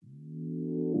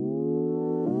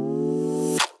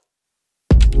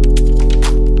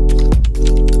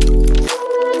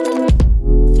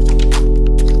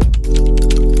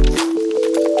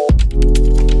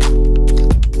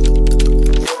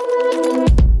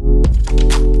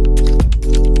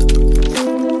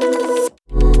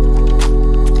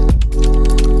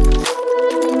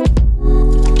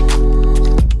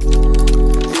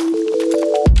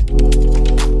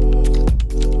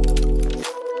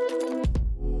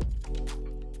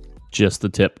just the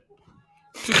tip.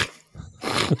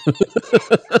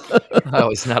 I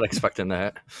was not expecting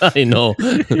that. I know.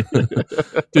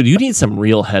 Dude, you need some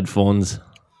real headphones.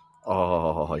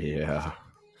 Oh, yeah.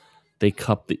 They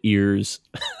cup the ears.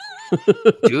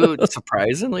 Dude,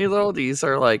 surprisingly, though, these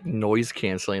are like noise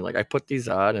canceling. Like, I put these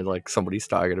on and like somebody's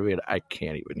talking to me and I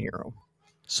can't even hear them.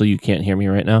 So you can't hear me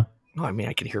right now? No, I mean,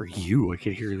 I can hear you. I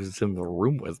can hear who's in the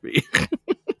room with me.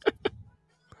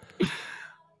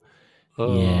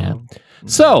 Yeah.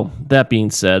 So, that being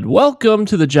said, welcome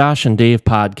to the Josh and Dave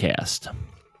podcast.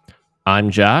 I'm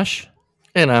Josh.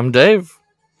 And I'm Dave.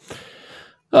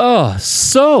 Oh,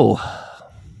 so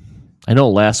I know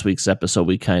last week's episode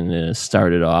we kind of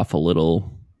started off a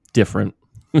little different.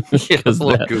 Yeah, a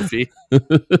little goofy.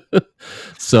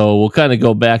 So we'll kind of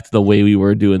go back to the way we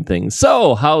were doing things.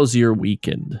 So, how's your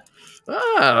weekend?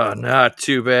 Not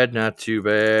too bad, not too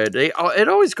bad. It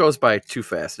always goes by too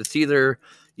fast. It's either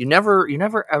you never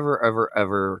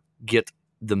ever get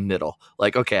the middle.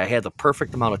 Like, okay, I had the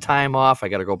perfect amount of time off. I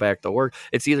got to go back to work.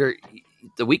 It's either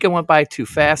the weekend went by too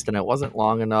fast and it wasn't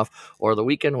long enough, or the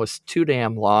weekend was too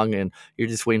damn long and you're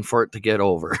just waiting for it to get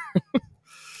over.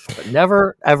 But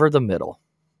never ever the middle.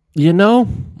 You know,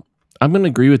 I'm going to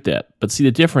agree with that. But see,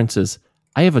 the difference is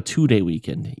I have a 2-day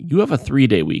weekend. You have a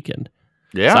 3-day weekend.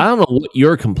 Yeah. So I don't know what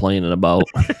you're complaining about.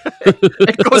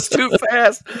 It goes too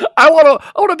fast. I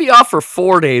want to be off for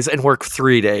 4 days and work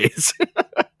 3 days.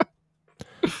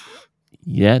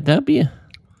 Yeah, that'd be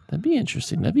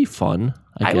interesting. That'd be fun,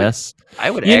 I guess.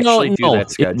 I would actually do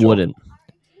that schedule. It wouldn't.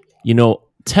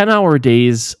 10-hour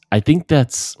days, I think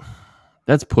that's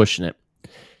pushing it.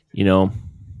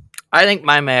 I think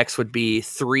my max would be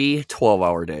 3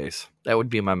 12-hour days. That would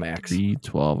be my max. 3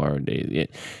 12-hour days. Yeah.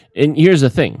 And here's the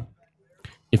thing.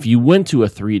 If you went to a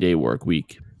 3-day work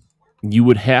week, you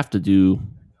would have to do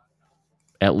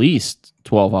at least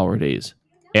 12-hour days.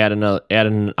 Add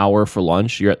an hour for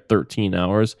lunch. You're at 13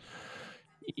 hours.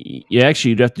 You'd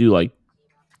have to do like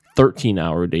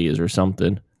 13-hour days or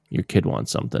something. Your kid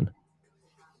wants something.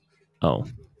 Oh,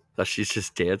 she's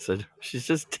just dancing. She's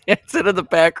just dancing in the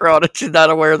background, and she's not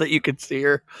aware that you can see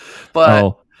her.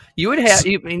 But you would have.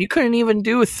 You couldn't even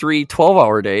do 3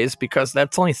 12-hour days because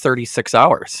that's only 36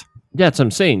 hours. Yeah, that's what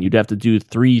I'm saying. You'd have to do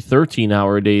 3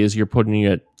 13-hour days. You're putting you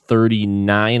at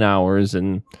 39 hours,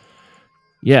 and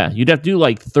yeah, you'd have to do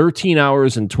like 13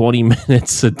 hours and 20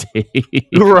 minutes a day.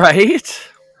 Right?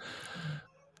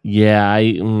 Yeah,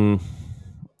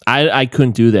 I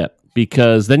couldn't do that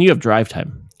because then you have drive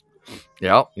time.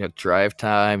 Yeah, you got drive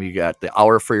time. You got the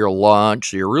hour for your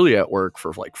lunch. So you're really at work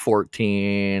for like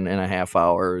 14 and a half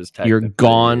hours. You're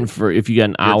gone if you got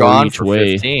an hour each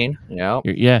way. 15. Yeah.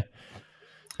 Yeah.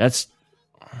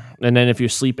 And then if you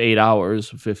sleep 8 hours,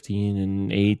 15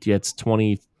 and 8, yeah, it's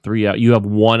 23 hours. You have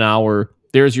 1 hour.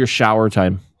 There's your shower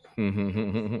time.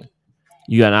 You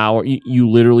got an hour. You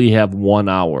literally have 1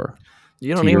 hour.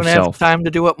 You don't even have time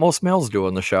to do what most males do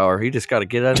in the shower. You just got to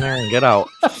get in there and get out.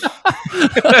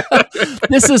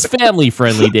 This is family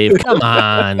friendly, Dave. Come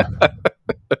on.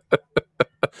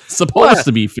 Supposed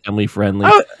to be family friendly.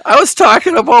 I was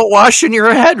talking about washing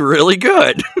your head really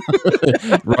good.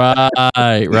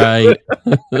 Right.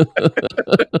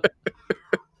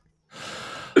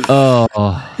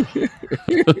 Oh.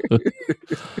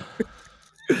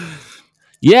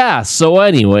 Yeah, so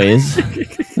anyways.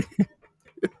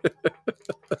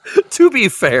 To be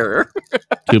fair.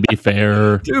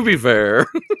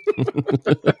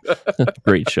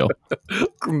 Great show.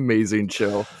 Amazing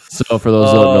show. So for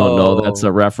those who don't know, that's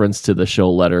a reference to the show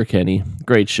Letterkenny.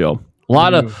 Great show. A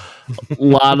lot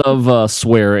of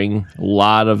swearing, a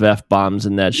lot of F-bombs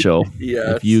in that show.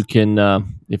 Yes.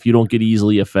 If you don't get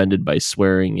easily offended by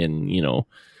swearing and,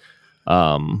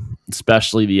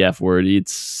 especially the F word,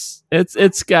 it's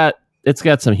got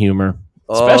some humor.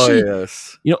 Especially,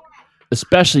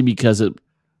 especially because at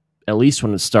least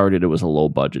when it started, it was a low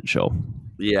budget show.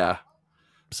 Yeah.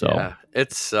 So yeah.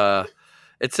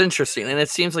 It's interesting, and it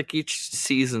seems like each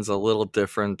season's a little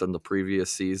different than the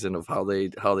previous season of how they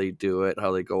do it,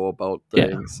 how they go about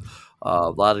things. Yeah. A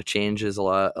lot of changes, a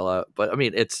lot. But I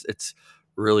mean, it's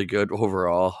really good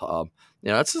overall.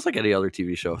 It's just like any other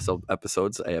TV show. So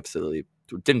episodes, I absolutely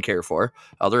didn't care for.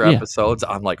 Other episodes,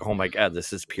 I'm like, oh my god,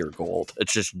 this is pure gold.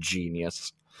 It's just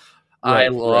genius. Right, I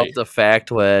love the fact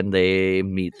when they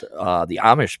meet the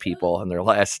Amish people and their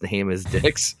last name is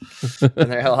Dix,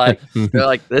 and they're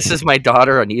like, this is my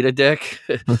daughter Anita Dick,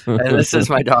 and this is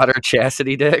my daughter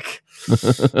Chastity Dick.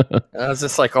 And I was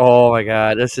just like, oh my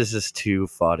god, this is just too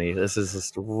funny. This is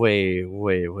just way,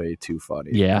 way, way too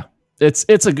funny. Yeah,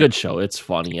 it's a good show. It's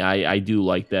funny. I do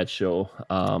like that show.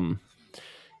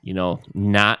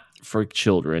 Not for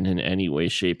children in any way,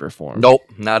 shape, or form. Nope,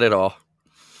 not at all.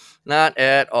 Not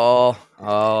at all.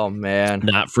 Oh man.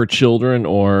 Not for children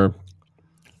or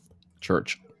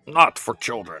church. Not for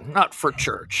children. Not for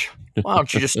church. Why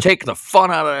don't you just take the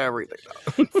fun out of everything?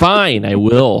 Fine, I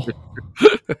will.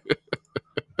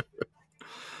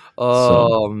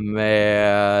 Oh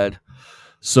man.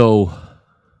 So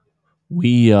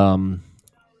we so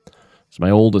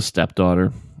my oldest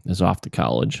stepdaughter is off to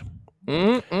college.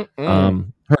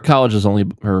 Her college is only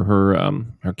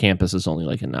her campus is only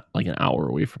like an hour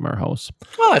away from our house.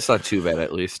 Well, that's not too bad,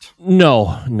 at least.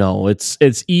 No, it's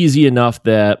easy enough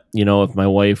that, you know, if my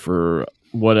wife or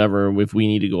whatever, if we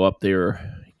need to go up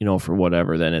there, you know, for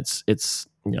whatever, then it's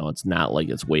you know, it's not like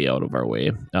it's way out of our way.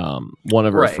 One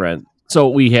of her friends. So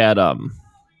we had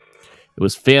it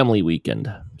was family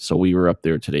weekend, so we were up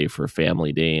there today for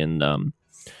family day, and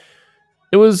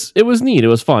it was neat. It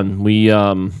was fun.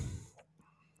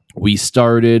 We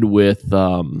started with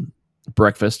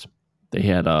breakfast. They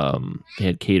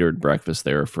had catered breakfast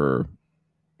there for,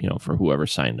 you know, for whoever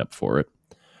signed up for it.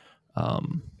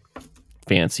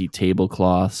 Fancy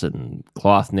tablecloths and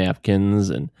cloth napkins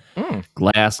and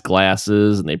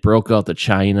glasses, and they broke out the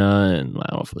china, and I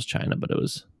don't know if it was china, but it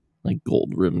was like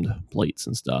gold rimmed plates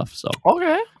and stuff. So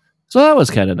that was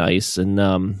kind of nice,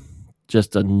 and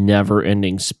just a never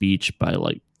ending speech by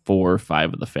like 4 or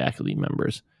 5 of the faculty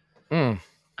members.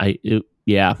 It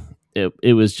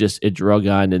was just, it drug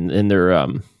on, and their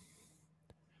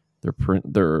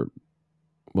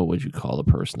what would you call the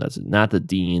person that's not the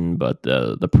dean, but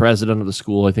the president of the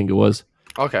school, I think it was.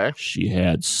 Okay. She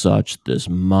had such this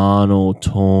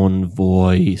monotone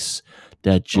voice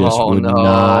that just would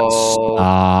not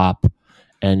stop,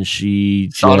 and she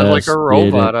sounded like a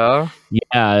robot.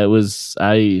 Yeah, it was.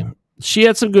 She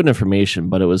had some good information,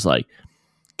 but it was like,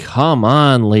 come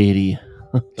on, lady.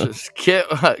 Just get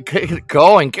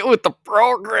going, get with the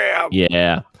program.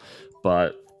 Yeah,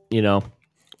 but you know,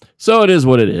 so it is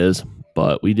what it is.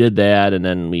 But we did that, and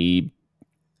then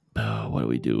what do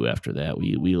we do after that?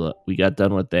 We got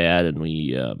done with that, and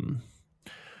we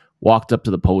walked up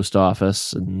to the post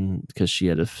office, and because she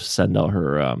had to send out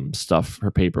her stuff, her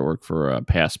paperwork for a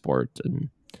passport and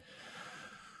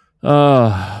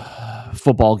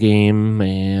football game,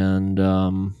 and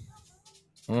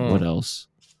what else?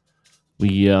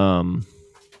 We went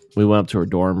up to her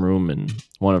dorm room, and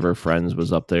one of her friends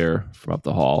was up there from up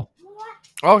the hall.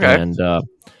 Okay. And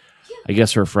I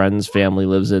guess her friend's family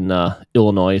lives in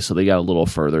Illinois, so they got a little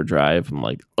further drive. I'm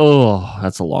like, oh,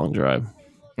 that's a long drive.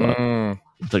 But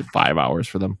it's like 5 hours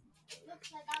for them.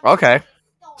 Okay.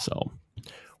 So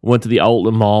went to the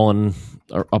outlet mall and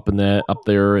up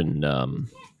there, and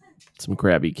some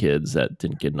crabby kids that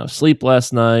didn't get enough sleep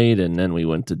last night, and then we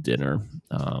went to dinner.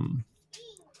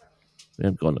 We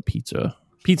ended up going to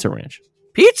Pizza Ranch.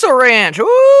 Pizza Ranch.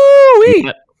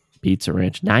 Woo! Pizza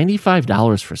Ranch.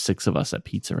 $95 for 6 of us at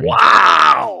Pizza Ranch.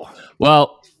 Wow.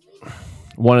 Well,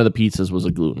 one of the pizzas was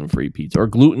a gluten-free pizza, or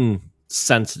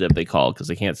gluten-sensitive, they call it, because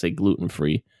they can't say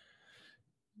gluten-free.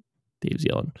 Dave's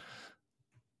yelling.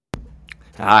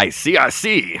 I see.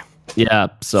 Yeah,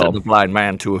 so said the blind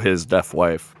man to his deaf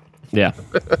wife. Yeah.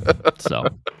 So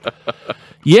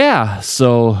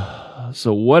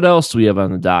what else do we have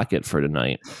on the docket for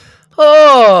tonight?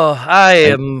 Oh, I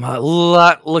am a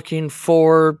lot looking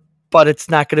forward, but it's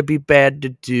not going to be bad to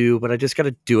do, but I just got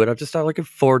to do it. I'm just not looking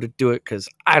forward to do it because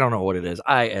I don't know what it is.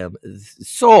 I am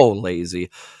so lazy,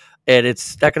 and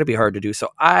it's not going to be hard to do. So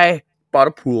I bought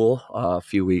a pool a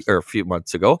few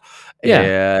months ago,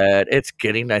 and it's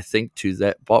getting, I think, to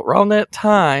that, but around that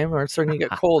time, or it's starting to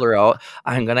get colder out,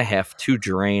 I'm going to have to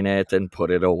drain it and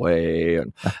put it away.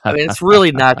 And I mean, it's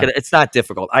really it's not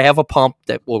difficult. I have a pump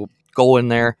that will go in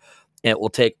there. It will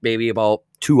take maybe about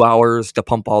 2 hours to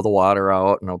pump all the water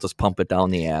out, and I'll just pump it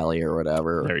down the alley or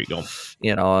whatever. There you go.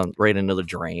 You know, right into the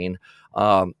drain.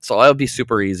 So that would be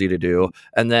super easy to do.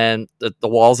 And then the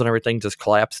walls and everything just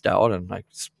collapsed out, and I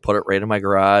just put it right in my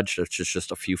garage. It's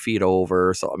just a few feet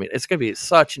over. So, I mean, it's going to be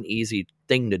such an easy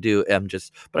thing to do.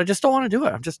 But I just don't want to do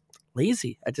it. I'm just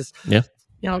lazy.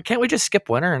 You know, can't we just skip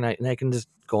winter and I can just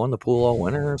go in the pool all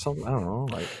winter or something? I don't know.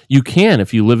 Like, you can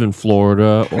if you live in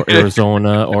Florida or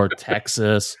Arizona or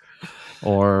Texas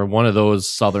or one of those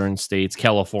southern states,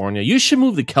 California. You should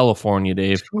move to California,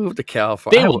 Dave. Move to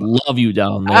California. They would love you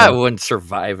down there. I wouldn't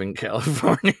survive in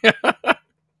California.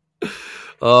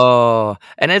 Oh,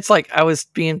 and it's like I was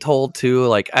being told too,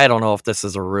 like, I don't know if this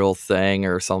is a real thing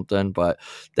or something, but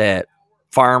that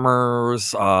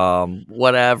farmers,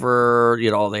 whatever,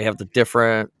 they have the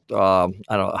different, I don't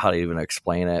know how to even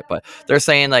explain it, but they're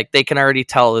saying like they can already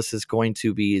tell this is going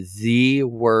to be the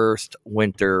worst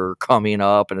winter coming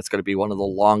up, and it's going to be one of the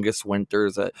longest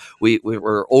winters that we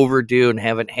were overdue and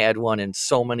haven't had one in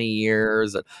so many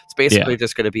years. And it's basically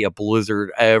just going to be a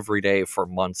blizzard every day for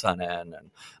months on end.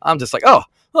 And I'm just like, oh,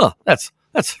 that's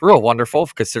real wonderful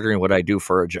considering what I do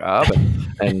for a job,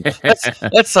 and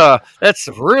that's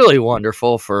really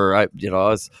wonderful for I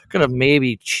was gonna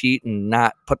maybe cheat and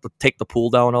not take the pool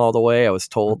down all the way. I was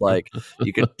told like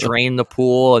you could drain the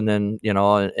pool and then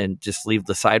and just leave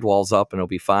the sidewalls up and it'll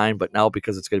be fine. But now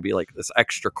because it's gonna be like this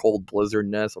extra cold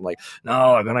blizzardness, I'm like,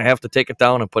 no, I'm gonna have to take it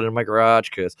down and put it in my garage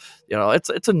because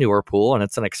it's a newer pool and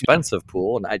it's an expensive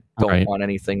pool and I don't want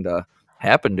anything to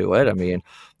happen to it. I mean.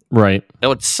 Right. It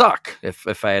would suck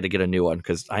if I had to get a new one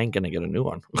because I ain't going to get a new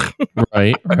one.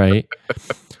 Right.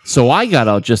 So I got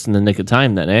out just in the nick of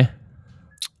time then, eh?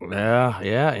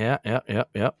 Yeah.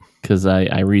 Because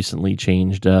I recently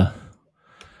changed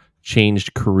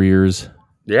careers.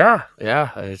 Yeah.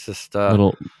 It's just a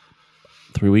little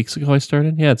 3 weeks ago I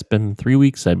started. Yeah, it's been 3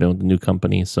 weeks I've been with the new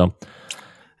company. So,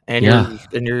 and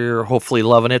you're hopefully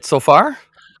loving it so far.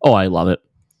 Oh, I love it,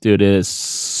 dude. It is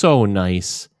so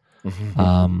nice.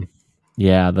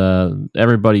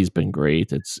 Everybody's been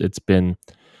great. It's been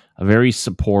a very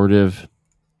supportive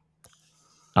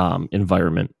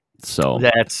environment. So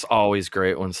that's always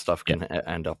great when stuff can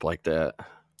end up like that.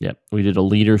 Yep. We did a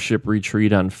leadership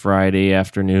retreat on Friday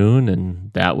afternoon,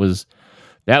 and that was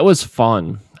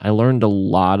fun. I learned a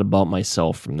lot about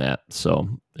myself from that. So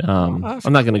I'm not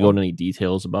going to go into any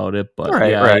details about it, but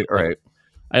right.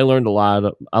 I learned a lot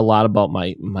about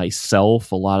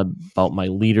myself, a lot about my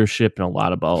leadership, and a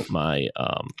lot about my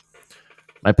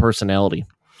my personality.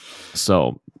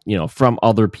 So from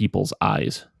other people's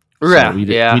eyes. Yeah, so we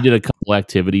did a couple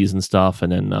activities and stuff,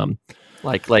 and then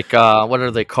like what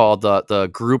are they called? The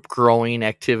group growing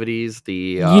activities,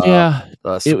 the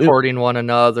supporting one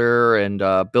another and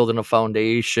building a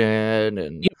foundation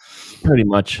and pretty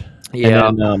much. Yeah.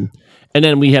 And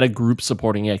then we had a group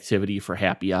supporting activity for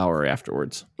happy hour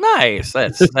afterwards. Nice.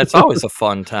 That's always a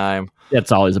fun time.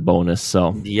 That's always a bonus.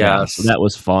 So so that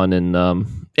was fun. And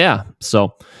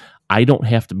so I don't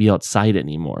have to be outside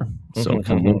anymore. So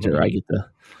come winter, I get to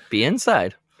be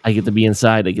inside. I get to be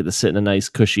inside. I get to sit in a nice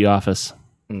cushy office.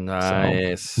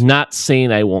 Nice. So, not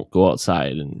saying I won't go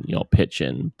outside and pitch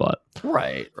in, but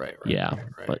right.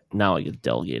 But now I get to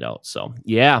delegate out. So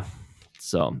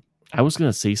So I was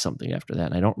gonna say something after that,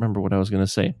 and I don't remember what I was gonna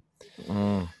say.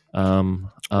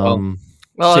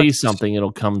 Say something;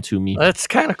 it'll come to me. It's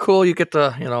kind of cool. You get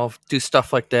to do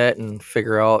stuff like that and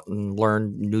figure out and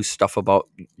learn new stuff about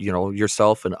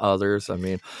yourself and others. I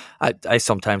mean, I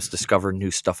sometimes discover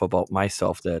new stuff about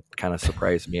myself that kind of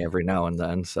surprise me every now and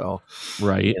then. So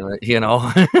right,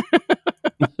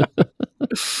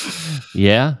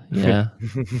 yeah.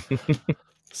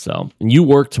 So, and you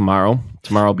work tomorrow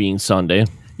being Sunday.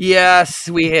 Yes,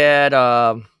 we had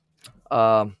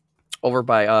over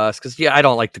by us because I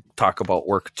don't like to talk about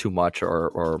work too much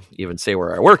or even say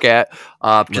where I work at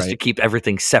just to keep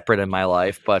everything separate in my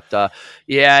life. But I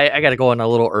got to go in a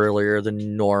little earlier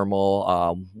than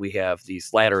normal. We have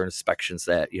these ladder inspections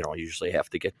that usually have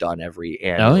to get done every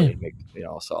annually.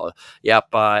 So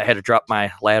I had to drop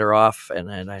my ladder off and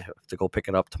then I have to go pick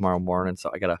it up tomorrow morning. So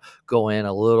I got to go in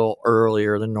a little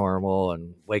earlier than normal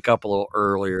and wake up a little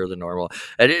earlier than normal.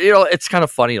 And it's kind of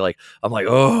funny. Like I'm like,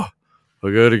 oh, I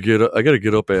gotta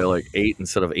get up at like 8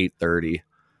 instead of 8:30.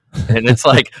 And it's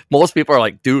like most people are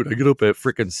like, dude, I get up at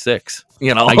freaking 6.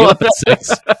 I get up at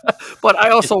 6. But I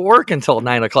also work until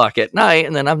 9 o'clock at night,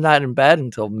 and then I'm not in bed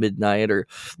until midnight or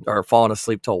falling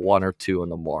asleep till 1 or 2 in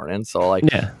the morning. So like,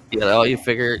 you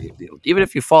figure even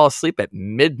if you fall asleep at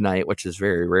midnight, which is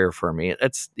very rare for me,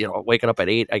 it's waking up at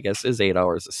 8, I guess, is 8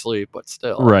 hours of sleep, but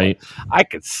still, right? I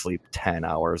could sleep 10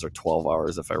 hours or 12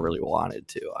 hours if I really wanted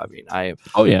to. I mean, I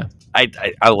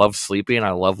love sleeping.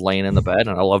 I love laying in the bed,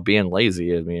 and I love being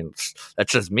lazy. I mean,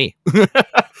 that's just me.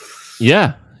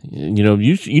 Yeah. You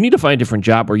need to find a different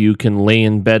job where you can lay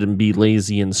in bed and be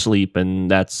lazy and sleep, and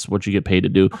that's what you get paid to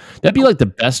do. That'd be like the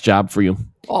best job for you.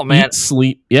 Oh man, eat,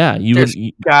 sleep. Yeah, there's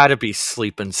gotta be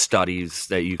sleeping studies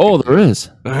that you. Oh, there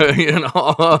is.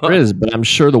 There is, but I'm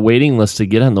sure the waiting list to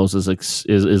get on those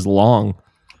is long.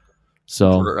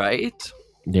 So right.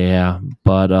 Yeah,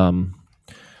 but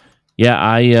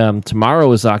I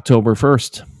tomorrow is October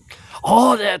 1st.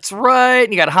 Oh, that's right.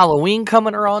 You got Halloween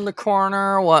coming around the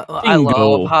corner. I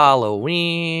love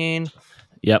Halloween.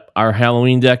 Yep, our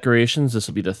Halloween decorations. This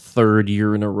will be the 3rd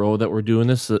year in a row that we're doing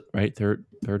this. Right, third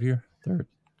year.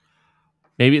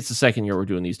 Maybe it's the second year we're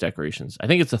doing these decorations. I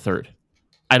think it's the third.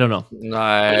 I don't know.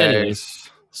 Nice. But anyways,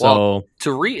 Well,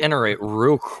 to reiterate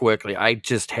real quickly, I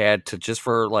just had to, just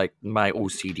for like my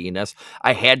OCD-ness,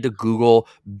 I had to Google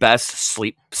best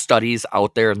sleep studies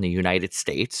out there in the United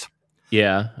States.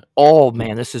 yeah. Oh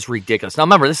man, this is ridiculous. Now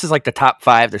remember, this is like the top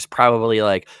 5. There's probably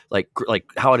like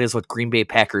how it is with Green Bay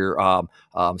Packer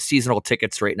seasonal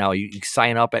tickets right now. You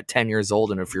sign up at 10 years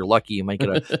old, and if you're lucky, you might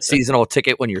get a seasonal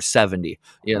ticket when you're 70.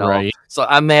 You know, Right. so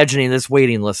I'm imagining this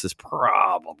waiting list is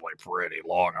probably pretty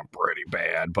long and pretty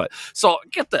bad. But so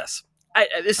get this.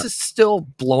 This is still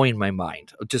blowing my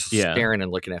mind. Just staring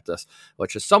and looking at this,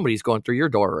 which is somebody's going through your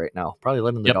door right now, probably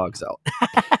letting the dogs out.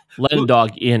 Letting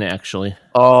dog in, actually.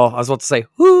 Oh, I was about to say,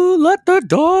 who let the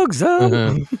dogs out?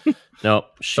 No,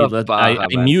 she let. I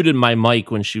muted my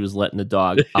mic when she was letting the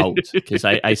dog out because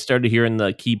I started hearing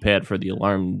the keypad for the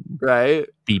alarm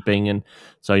beeping, and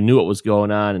so I knew what was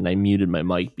going on, and I muted my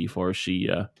mic before she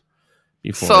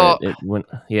it went.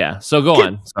 Yeah, so go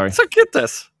on. Sorry. So get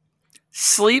this.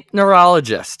 Sleep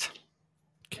neurologist.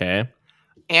 Okay.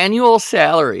 Annual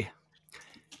salary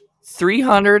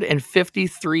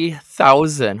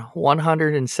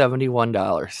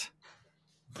 $353,171.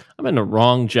 I'm in the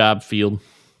wrong job field.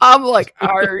 I'm like,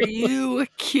 are you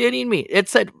kidding me? It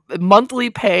said monthly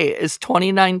pay is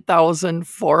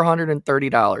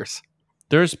 $29,430.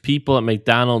 There's people at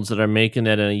McDonald's that are making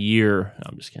that in a year. No,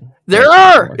 I'm just kidding. There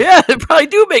are. Yeah, they probably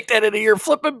do make that in a year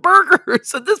flipping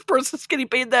burgers. And this person's getting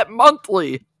paid that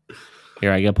monthly.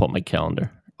 Here, I got to pull up my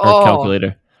calendar. Or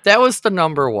calculator. That was the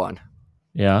number 1.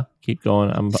 Yeah, keep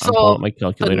going. I'm pulling up my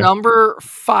calculator. The number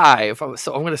 5.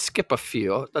 So I'm going to skip a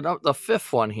few. The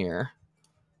 5th one here.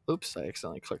 Oops, I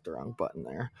accidentally clicked the wrong button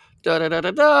there.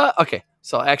 Okay,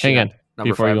 so actually, hang on.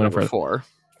 Number 5, number 4.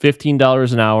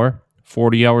 $15 an hour,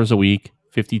 40 hours a week,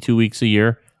 52 weeks a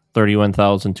year,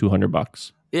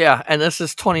 $31,200. Yeah, and this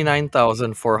is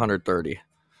 $29,430.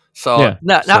 So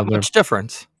not much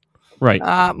difference. Right.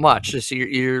 Not much. Just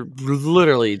you're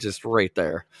literally just right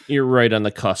there. You're right on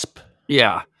the cusp.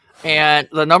 Yeah. And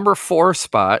the number 4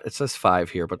 spot, it says 5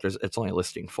 here, but it's only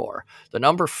listing 4. The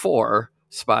number 4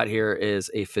 spot here is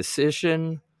a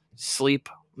physician sleep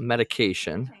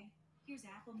medication.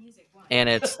 And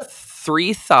it's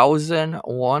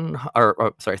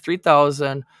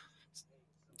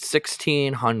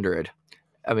 $3,116.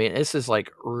 I mean, this is like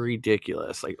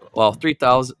ridiculous. Like, well,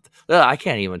 3,000. I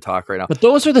can't even talk right now. But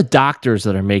those are the doctors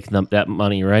that are making them that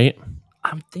money, right?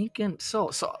 I'm thinking so.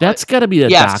 That's got to be the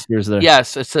doctors that.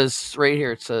 Yes, it says right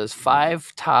here. It says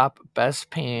 5 top best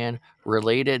paying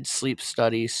related sleep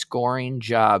studies scoring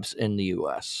jobs in the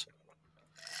U.S.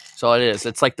 So it is.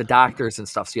 It's like the doctors and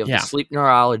stuff. So you have the sleep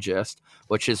neurologist,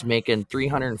 which is making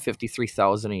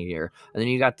 $353,000 a year, and then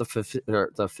you got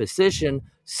the physician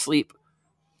sleep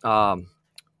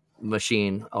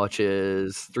machine, which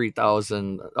is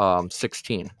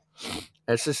 $3,016.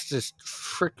 It's just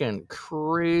freaking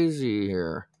crazy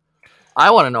here. I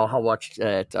want to know how much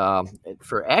that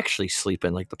for actually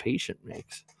sleeping, like the patient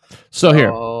makes. So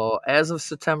here, as of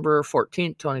September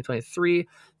 14th, 2023,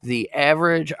 the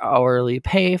average hourly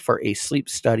pay for a sleep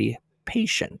study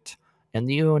patient in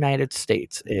the United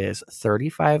States is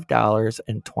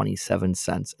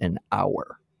 $35.27 an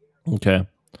hour. Okay.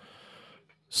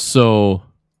 So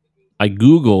I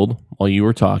Googled while you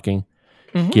were talking,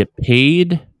 get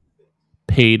paid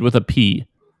with a P,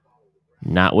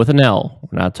 not with an L.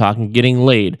 We're not talking getting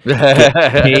laid. Get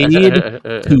paid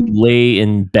to lay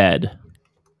in bed.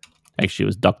 Actually, it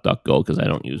was DuckDuckGo because I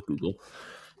don't use Google.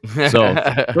 So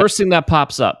first thing that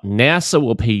pops up, NASA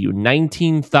will pay you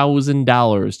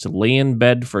 $19,000 to lay in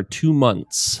bed for 2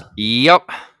 months.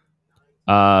 Yep.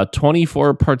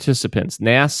 24 participants.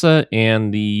 NASA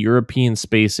and the European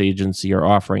Space Agency are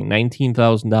offering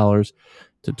 $19,000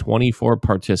 to 24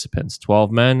 participants,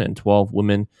 12 men and 12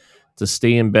 women, to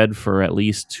stay in bed for at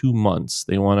least 2 months.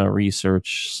 They want to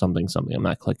research something. I'm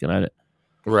not clicking at it.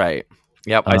 Right.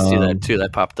 Yep, I see that too.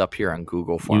 That popped up here on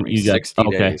Google for me. 60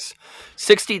 days.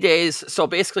 60 days. So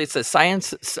basically, it says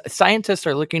scientists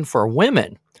are looking for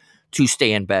women to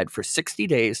stay in bed for 60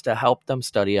 days to help them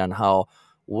study on how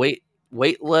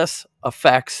weightless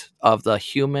effects of the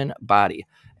human body.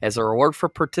 As a reward for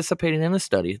participating in the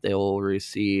study, they will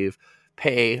receive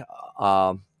pay.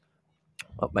 My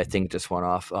thing just went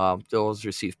off. They'll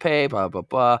receive pay, blah, blah,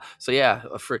 blah. So yeah,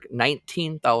 for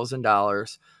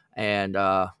 $19,000. And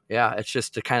it's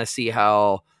just to kind of see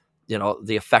how,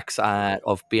 the effects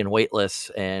of being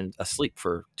weightless and asleep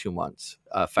for 2 months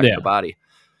affect the body.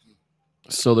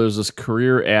 So there's this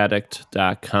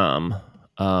careeraddict.com,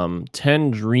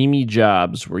 10 dreamy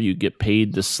jobs where you get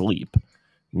paid to sleep.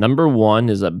 Number 1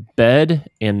 is a bed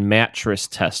and mattress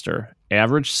tester.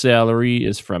 Average salary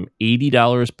is from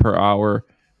 $80 per hour.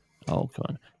 Oh, come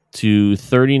on. To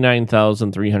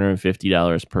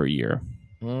 $39,350 per year.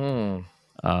 Mm.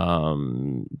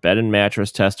 Bed and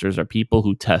mattress testers are people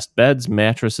who test beds,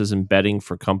 mattresses, and bedding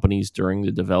for companies during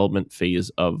the development phase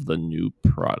of the new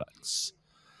products.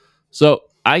 So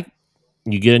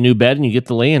you get a new bed and you get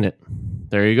to lay in it.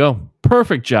 There you go.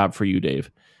 Perfect job for you, Dave.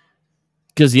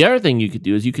 Because the other thing you could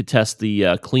do is you could test the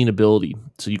cleanability.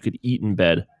 So you could eat in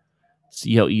bed,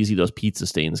 see how easy those pizza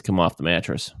stains come off the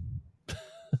mattress.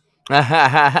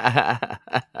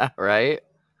 Right?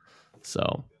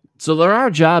 So there are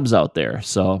jobs out there.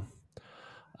 So,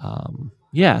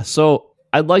 yeah. So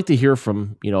I'd like to hear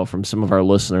from some of our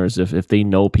listeners if they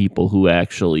know people who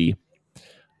actually,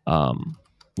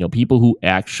 people who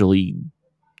actually,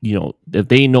 if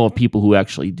they know of people who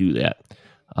actually do that.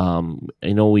 I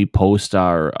know we post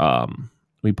our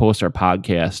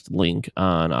podcast link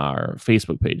on our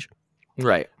Facebook page.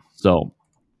 Right. So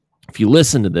if you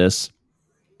listen to this,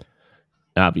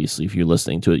 obviously, if you're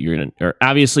listening to it,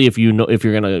 obviously if you're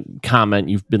gonna comment,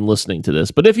 you've been listening to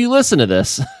this. But if you listen to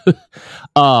this,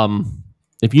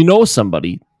 if you know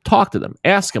somebody, talk to them,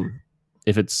 ask them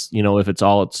if it's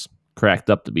all it's cracked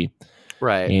up to be,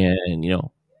 right? And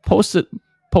post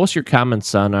your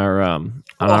comments on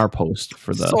our post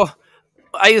for the. So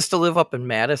I used to live up in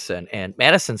Madison, and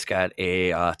Madison's got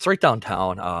it's right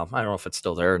downtown. I don't know if it's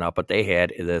still there or not, but they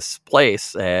had this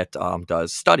place that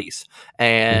does studies,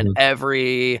 and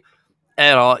you'd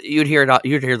hear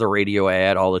the radio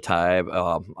ad all the time.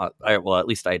 Well, at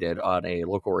least I did on a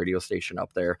local radio station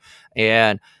up there,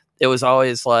 and it was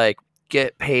always like,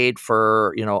 get paid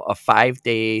for a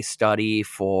 5-day study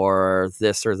for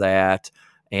this or that.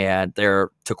 And to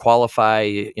qualify,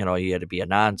 you had to be a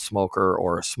non-smoker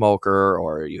or a smoker,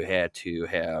 or you had to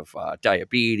have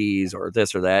diabetes or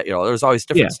this or that. There's always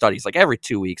different studies. Like every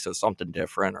 2 weeks is something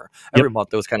different, or every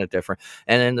month it was kind of different.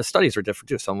 And then the studies are different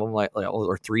too. Some of them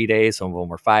were 3 days, some of them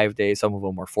were 5 days, some of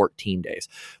them were 14 days.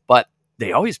 But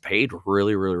they always paid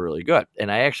really, really, really good.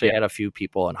 And I actually had a few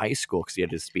people in high school, because you had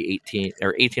to be 18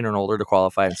 and older to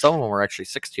qualify, and some of them were actually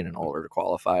 16 and older to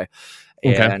qualify.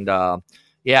 Okay. And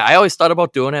yeah, I always thought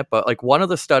about doing it, but like one of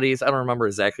the studies, I don't remember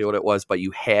exactly what it was, but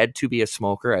you had to be a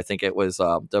smoker. I think it was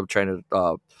them trying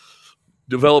to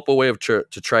develop a way of to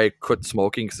try quit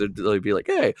smoking, because they'd be like,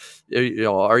 hey,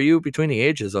 are you between the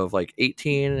ages of like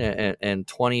 18 and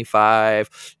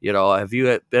 25? Have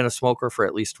you been a smoker for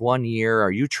at least 1 year?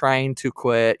 Are you trying to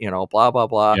quit? Blah, blah,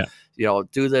 blah. Yeah.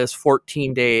 Do this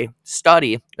 14-day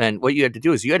study. And what you had to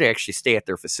do is you had to actually stay at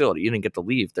their facility. You didn't get to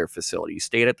leave their facility. You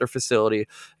stayed at their facility.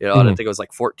 I think it was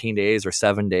like 14 days or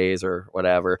 7 days or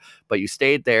whatever, but you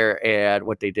stayed there. And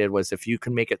what they did was, if you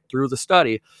can make it through the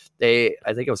study, I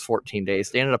think it was 14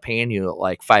 days. They ended up paying you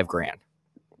like $5,000.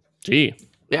 Gee.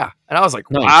 Yeah. And I was like,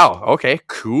 nice. Wow, okay,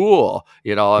 cool.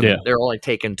 They're only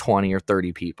taking 20 or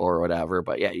 30 people or whatever.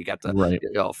 But yeah, you got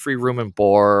the free room and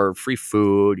board, free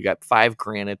food. You got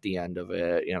 $5,000 at the end of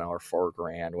it, or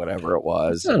 $4,000, whatever it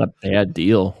was. It's not a bad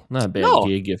deal. Not a bad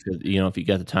gig if you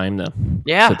got the time to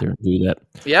sit there and do that.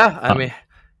 Yeah. I mean,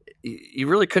 you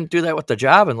really couldn't do that with the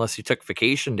job unless you took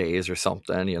vacation days or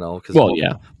something, because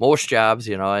most jobs,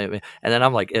 and then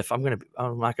I'm like, I'm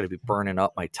not going to be burning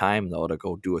up my time though to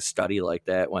go do a study like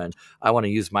that, when I want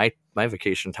to use my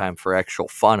vacation time for actual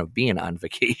fun of being on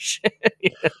vacation.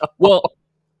 Well,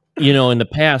 in the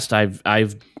past, I've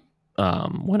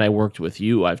when I worked with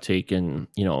you, I've taken,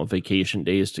 vacation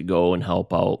days to go and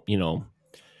help out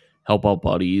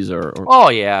buddies or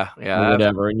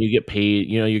whatever, and you get paid.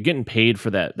 You're getting paid for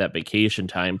that vacation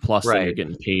time, plus then you're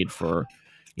getting paid for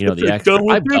the extra.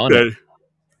 I've done it.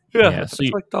 Yeah, so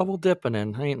it's like double dipping,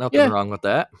 and ain't nothing wrong with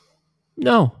that.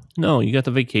 No, you got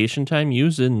the vacation time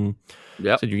used, and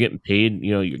so you're getting paid.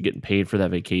 You're getting paid for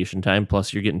that vacation time,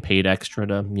 plus you're getting paid extra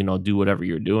to do whatever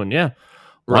you're doing. Yeah,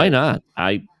 why not?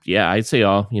 I'd say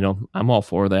I'm all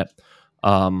for that.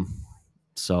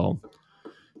 So.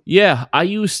 Yeah, I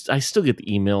still get the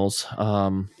emails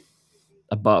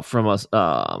about from us.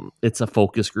 It's a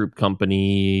focus group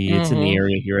company. It's in the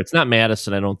area here. It's not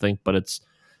Madison, I don't think, but it's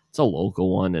a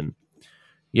local one. And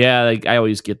yeah, I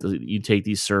always get you take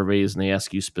these surveys and they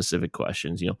ask you specific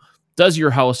questions. Does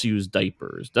your house use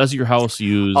diapers? Does your house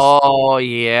use? Oh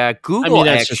yeah, Google. I mean,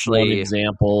 that's just one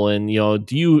example. And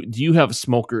do you have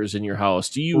smokers in your house?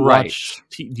 Do you watch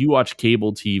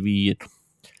cable TV?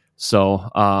 So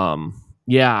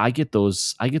yeah, I get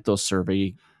those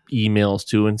survey emails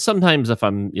too. And sometimes if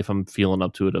I'm feeling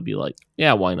up to it, I'll be like,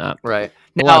 yeah, why not? Right.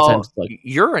 A lot of Now, times, like,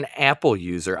 you're an Apple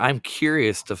user. I'm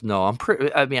curious to know.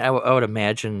 I mean, I would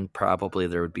imagine probably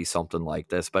there would be something like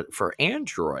this, but for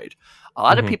Android, a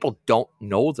lot of mhm. people don't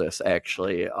know this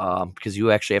actually, because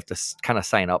you actually have to kind of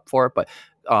sign up for it. But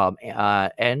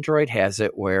Android has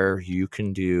it where you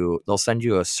can do. They'll send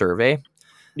you a survey,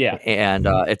 Yeah, and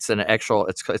it's an actual.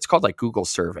 It's called like Google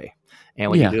Survey. And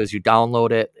what you yeah, do is you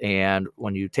download it, and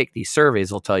when you take these surveys,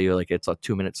 they'll tell you like it's a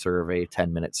 2-minute survey,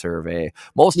 10-minute survey.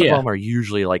 Most of yeah. them are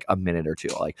usually like a minute or two.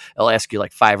 Like it'll ask you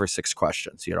like 5 or 6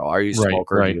 questions. You know, are you a Right,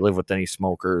 smoker? Do right, you live with any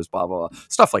smokers? Blah blah blah,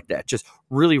 stuff like that. Just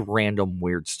really random,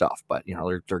 weird stuff. But you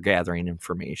know, they're gathering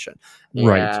information,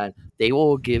 right. and they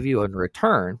will give you in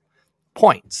return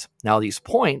points. Now, these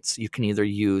points you can either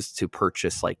use to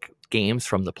purchase like games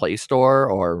from the Play Store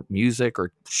or music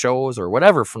or shows or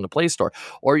whatever from the Play Store,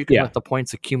 or you can Yeah. let the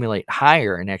points accumulate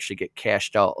higher and actually get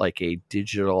cashed out like a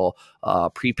digital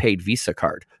prepaid Visa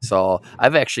card. So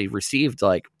I've actually received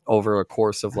like over a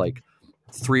course of like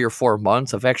 3 or 4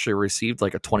 months, I've actually received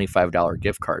like a $25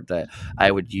 gift card that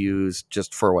I would use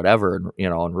just for whatever, you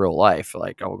know, in real life.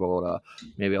 Like I'll go to,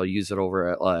 maybe I'll use it over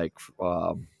at like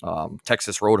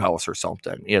Texas Roadhouse or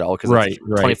something, you know, because it's Right,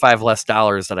 right. 25 less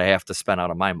dollars that I have to spend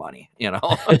out of my money, you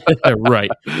know? Right.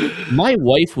 My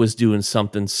wife was doing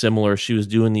something similar. She was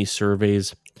doing these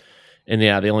surveys, and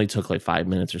yeah, they only took like 5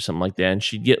 minutes or something like that. And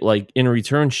she'd get like in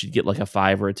return, she'd get like a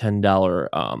 $5 or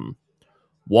 $10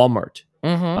 Walmart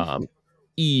Mm-hmm. um,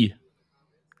 e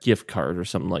gift card or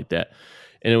something like that.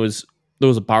 And there was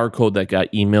a barcode that got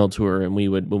emailed to her, and we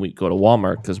would, when we go to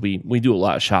Walmart, because we do a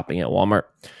lot of shopping at Walmart.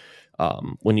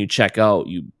 When you check out,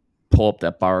 you pull up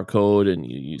that barcode and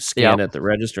you scan Yep. at the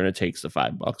register, and it takes the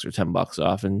 $5 or $10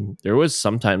 off. And there was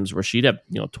sometimes where she'd have,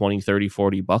 20, 30,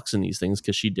 $40 in these things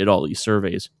because she did all these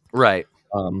surveys. Right.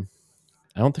 Um,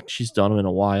 I don't think she's done them in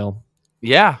a while,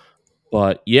 Yeah.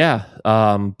 but yeah.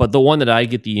 But the one that I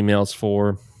get the emails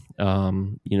for,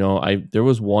 there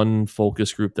was one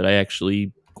focus group that I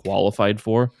actually qualified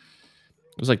for.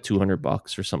 It was like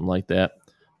 $200 or something like that.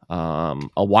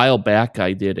 A while back,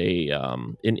 I did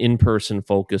an in-person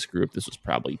focus group. This was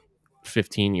probably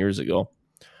 15 years ago.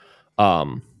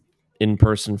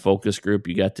 In-person focus group.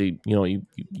 You got to,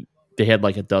 they had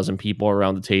like a dozen people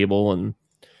around the table, and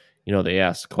they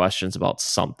asked questions about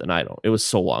something. It was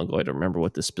so long ago, I don't remember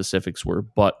what the specifics were,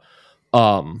 but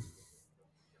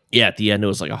yeah, at the end it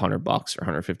was like $100 or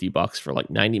 $150 for like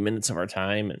 90 minutes of our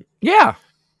time, and Yeah.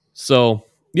 so.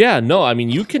 Yeah, no, I mean,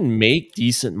 you can make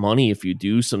decent money if you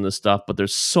do some of this stuff, but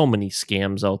there's so many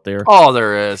scams out there. Oh,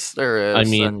 there is. There I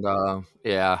is. mean, And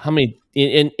yeah. how many?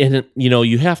 And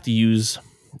you have to use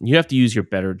your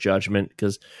better judgment,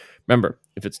 because remember,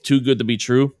 if it's too good to be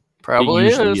true, it Probably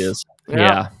usually is. is. Yeah.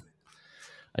 Yeah.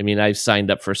 I mean, I've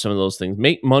signed up for some of those things.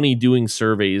 Make money doing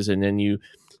surveys, and then you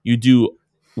do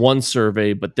one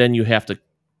survey, but then you have to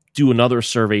do another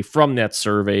survey from that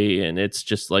survey, and it's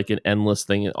just like an endless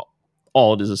thing.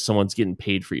 All it is someone's getting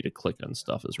paid for you to click on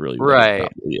stuff is really what it Right.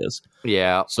 probably is.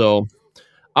 Yeah. So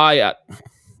I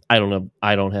don't know.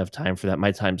 I don't have time for that.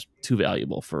 My time's too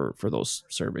valuable for those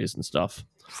surveys and stuff.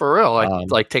 For real. Um,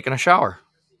 Like taking a shower.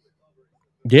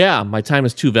 Yeah, my time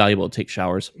is too valuable to take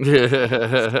showers.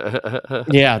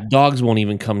 Yeah, dogs won't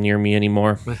even come near me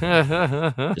anymore.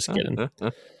 Just kidding.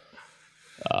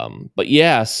 But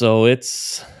yeah, so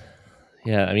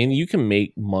I mean, you can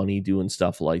make money doing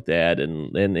stuff like that,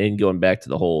 and going back to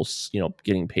the whole,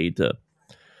 getting paid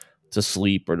to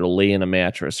sleep or to lay in a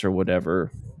mattress or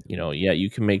whatever. Yeah, you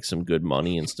can make some good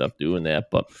money and stuff doing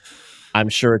that, but I'm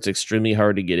sure it's extremely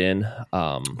hard to get in.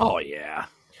 Oh yeah.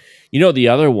 The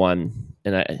other one,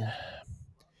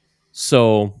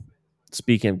 so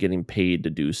speaking of getting paid to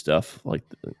do stuff like,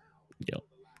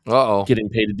 Uh-oh. getting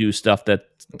paid to do stuff that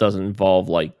doesn't involve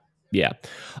like, yeah.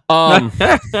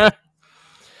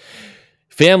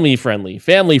 Family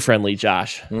friendly,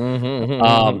 Josh.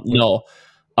 No.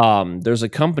 There's a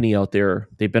company out there.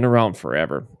 They've been around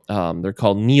forever. They're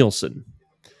called Nielsen.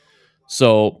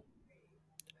 So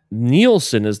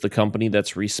Nielsen is the company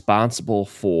that's responsible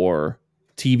for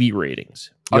TV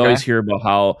ratings. You Okay. always hear about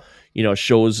how,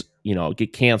 shows,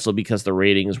 get canceled because the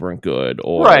ratings weren't good,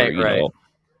 or, Right.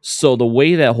 So the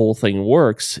way that whole thing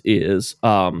works is,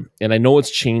 and I know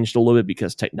it's changed a little bit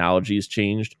because technology has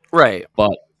changed, Right.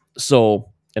 but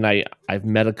and I've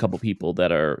met a couple people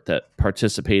that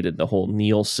participated in the whole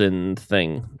Nielsen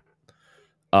thing.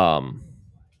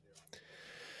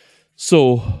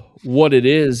 So what it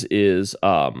is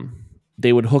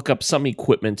they would hook up some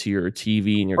equipment to your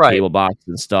TV and your Right. cable box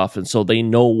and stuff, and so they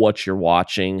know what you're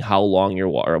watching, how long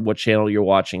or what channel you're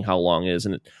watching, how long it is,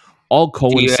 and all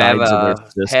Do you have coincides in their a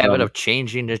habit system. of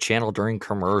changing the channel during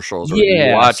commercials, or do you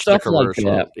Yeah, watch the stuff like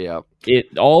commercial? that. Yeah.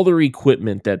 All their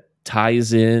equipment that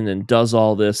ties in and does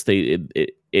all this,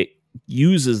 it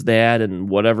uses that and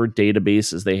whatever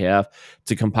databases they have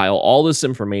to compile all this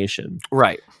information,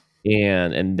 Right.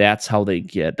 and that's how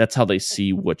they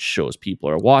see what shows people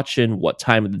are watching, what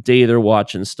time of the day they're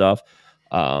watching stuff.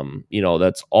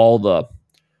 That's all the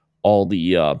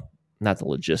not the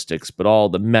logistics, but all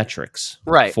the metrics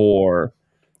Right. for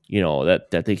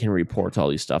that they can report all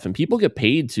these stuff, and people get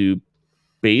paid to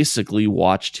basically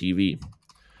watch TV.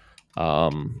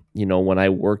 When I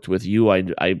worked with you, I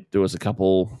there was a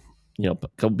couple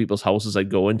people's houses I'd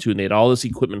go into, and they had all this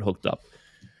equipment hooked up,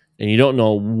 and you don't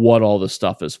know what all this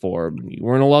stuff is for. You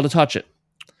weren't allowed to touch it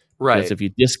because Right. if you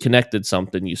disconnected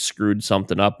something, you screwed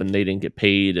something up, and they didn't get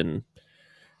paid. And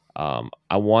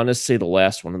I want to say the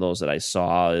last one of those that I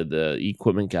saw, the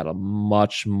equipment got a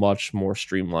much more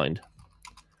streamlined.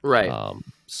 Right.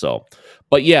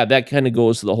 But yeah, that kind of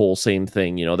goes to the whole same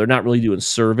thing. They're not really doing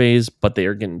surveys, but they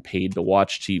are getting paid to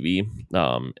watch TV.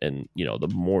 And the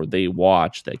more they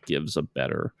watch, that gives a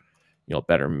better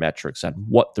metrics on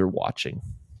what they're watching.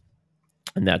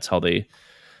 And that's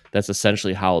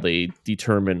essentially how they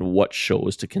determine what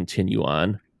shows to continue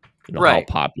on, how Right.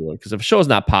 popular. Because if a show's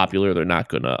not popular, they're not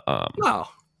gonna No.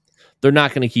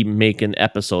 keep making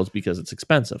episodes because it's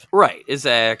expensive. Right.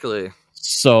 Exactly.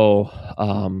 So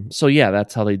yeah,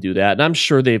 that's how they do that. And I'm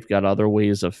sure they've got other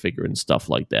ways of figuring stuff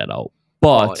like that out.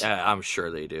 But yeah, I'm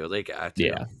sure they do. They got to.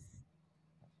 yeah.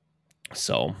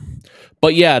 So,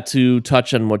 but yeah, to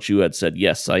touch on what you had said,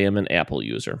 yes, I am an Apple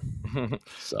user.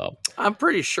 So I'm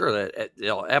pretty sure that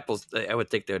Apple's. I would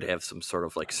think they'd have some sort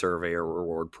of like survey or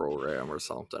reward program or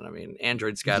something. I mean,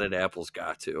 Android's got it. Apple's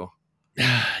got to.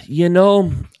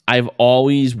 I've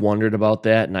always wondered about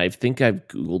that, and I think I've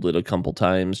Googled it a couple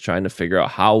times trying to figure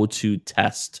out how to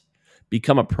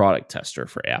become a product tester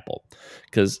for Apple.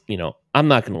 Because, I'm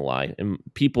not going to lie, and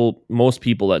most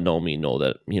people that know me know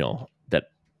that,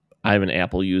 that I'm an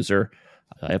Apple user.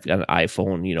 I've got an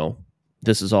iPhone,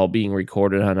 this is all being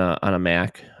recorded on a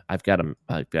Mac. I've got a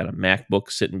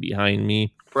MacBook sitting behind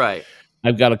me. Right.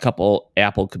 I've got a couple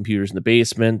Apple computers in the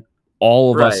basement.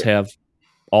 All of us have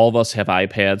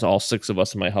iPads. All 6 of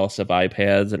us in my house have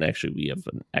iPads, and actually we have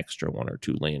an extra 1 or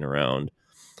 2 laying around.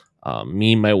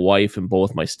 Me, my wife, and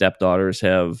both my stepdaughters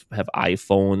have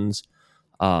iPhones.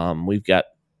 We've got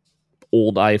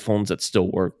old iPhones that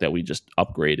still work that we just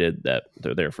upgraded, that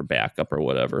they're there for backup or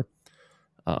whatever.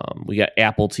 We got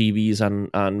Apple TVs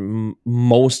on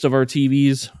most of our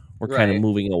TVs. We're kind of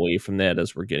moving away from that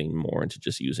as we're getting more into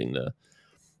just using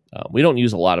we don't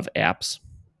use a lot of apps.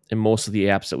 And most of the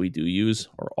apps that we do use,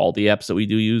 or all the apps that we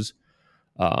do use,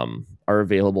 are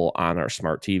available on our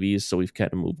smart TVs. So we've kind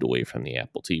of moved away from the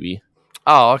Apple TV.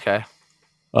 Oh, okay.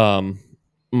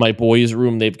 My boys'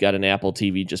 room, they've got an Apple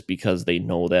TV just because they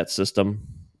know that system.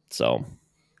 So,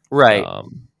 right.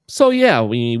 So yeah,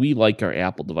 we like our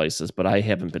Apple devices, but I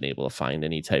haven't been able to find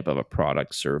any type of a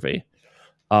product survey.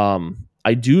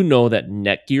 I do know that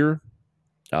Netgear,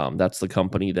 that's the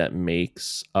company that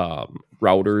makes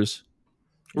routers,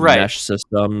 mesh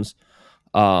systems.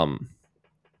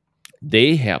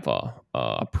 They have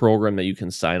a program that you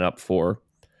can sign up for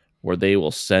where they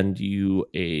will send you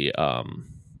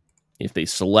if they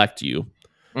select you,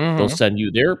 they'll send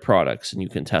you their products and you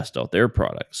can test out their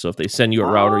products. So if they send you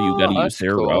a router, you got to use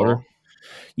their router.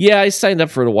 Yeah, I signed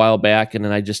up for it a while back, and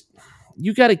then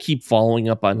you got to keep following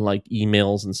up on like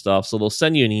emails and stuff. So they'll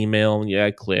send you an email and you got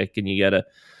to click, and you got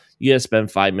to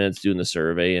spend 5 minutes doing the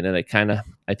survey. And then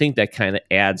I think that kind of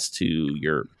adds to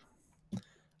your,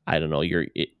 I don't know,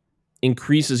 it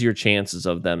increases your chances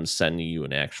of them sending you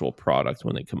an actual product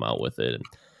when they come out with it. And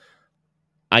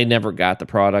I never got the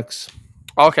products.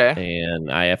 Okay.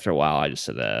 And after a while, I just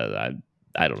said,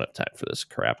 I don't have time for this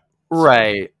crap.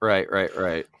 Right.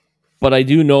 But I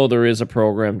do know there is a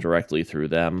program directly through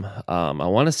them. I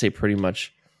want to say pretty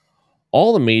much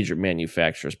all the major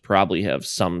manufacturers probably have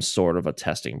some sort of a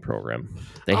testing program.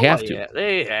 They have to. Yeah,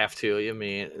 they have to. You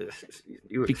mean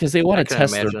because they want to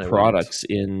test their products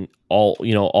in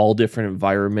all different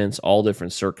environments, all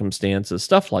different circumstances,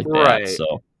 stuff like that.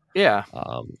 So yeah,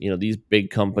 these big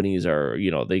companies are,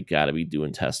 they got to be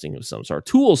doing testing of some sort.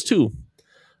 Tools too.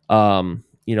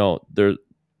 They're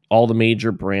all the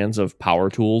major brands of power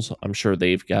tools. I'm sure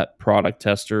they've got product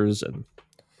testers, and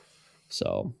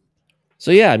so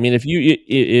yeah. I mean,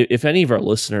 if any of our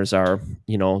listeners are,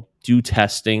 do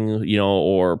testing,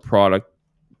 or product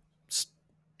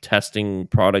testing,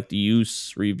 product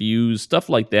use reviews, stuff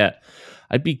like that,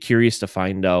 I'd be curious to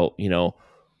find out,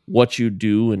 what you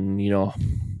do and,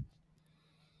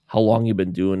 how long you've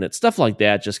been doing it, stuff like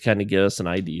that. Just kind of give us an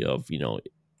idea of,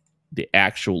 the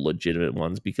actual legitimate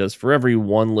ones, because for every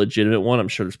one legitimate one, I'm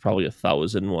sure there's probably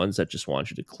 1,000 ones that just want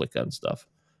you to click on stuff.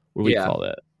 What do we call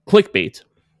that? Clickbait.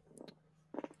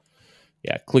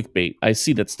 Yeah, clickbait. I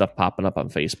see that stuff popping up on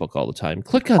Facebook all the time.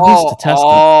 Click on this to test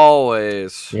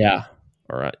always. it. Yeah.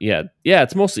 All right. Yeah.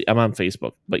 It's mostly I'm on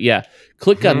Facebook, but yeah,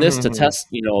 click on this to test,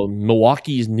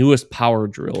 Milwaukee's newest power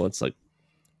drill. It's like,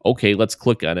 okay, let's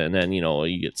click on it, and then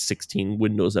you get 16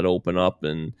 windows that open up,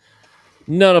 and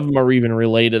none of them are even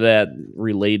related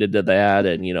to that,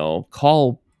 and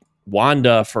call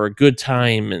Wanda for a good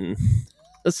time, and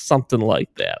something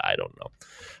like that. I don't know,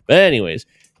 but anyways,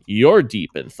 you're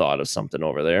deep in thought of something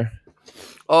over there.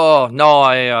 Oh no,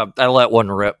 I let one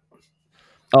rip.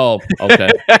 Oh, okay.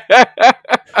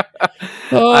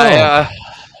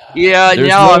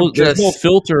 There's no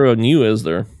filter on you, is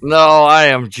there? No, I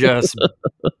am just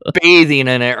bathing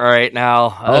in it right now.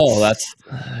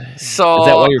 Is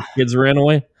that why your kids ran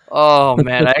away? Oh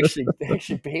man, actually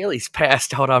Bailey's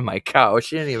passed out on my couch.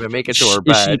 She didn't even make it to her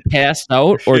bed. Is she passed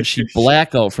out, or did she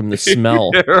black out from the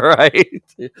smell? Right.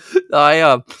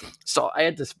 So I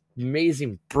had this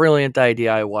amazing, brilliant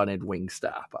idea. I wanted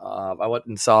Wingstop. I went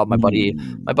and saw my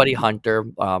buddy Hunter,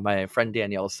 my friend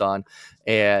Danielle's son,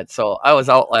 and so I was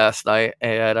out last night,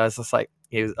 and I was just like,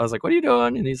 I was like, "What are you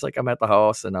doing?" And he's like, "I'm at the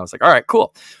house," and I was like, "All right,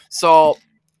 cool." So,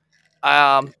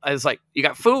 I was like, "You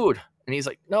got food?" And he's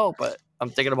like, "No, but I'm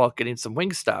thinking about getting some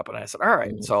Wingstop." And I said, "All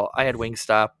right." So I had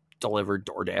Wingstop delivered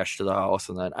DoorDash to the house,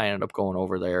 and then I ended up going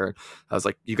over there. I was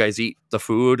like, "You guys eat the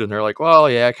food?" And they're like, "Well,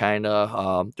 yeah, kind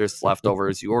of. There's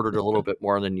leftovers. You ordered a little bit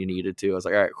more than you needed to." I was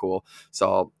like, "All right, cool."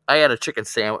 So I had a chicken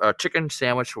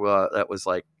sandwich that was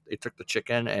like, they took the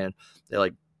chicken and they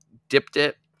like dipped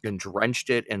it and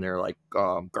drenched it in their like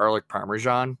garlic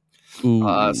parmesan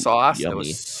sauce. Yummy. It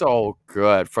was so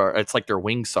good. It's like their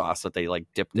wing sauce that they like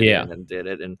dipped it in and did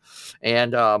it,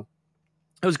 and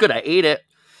it was good. I ate it.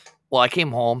 Well, I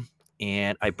came home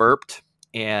and I burped,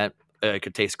 and I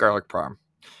could taste garlic parm.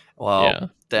 Well,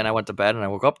 then I went to bed and I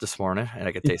woke up this morning and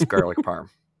I could taste garlic parm.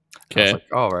 Okay. I was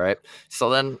like, all right. So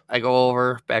then I go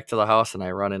over back to the house and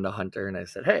I run into Hunter and I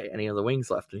said, "Hey, any of the wings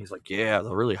left?" And he's like, "Yeah,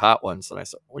 the really hot ones." And I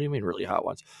said, "What do you mean really hot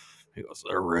ones?" He goes,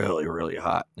 "They're really, really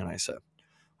hot." And I said,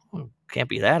 "Well, can't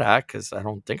be that hot because I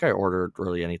don't think I ordered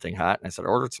really anything hot." And I said, "I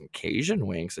ordered some Cajun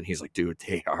wings." And he's like, "Dude,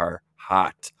 they are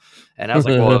hot." And I was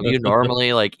like, "Well, you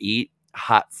normally like eat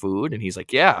hot food?" And he's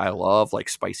like, "Yeah, I love like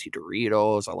spicy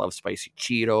Doritos. I love spicy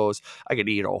Cheetos. I could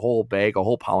eat a whole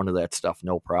pound of that stuff,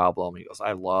 no problem." He goes,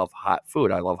 "I love hot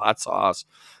food. I love hot sauce."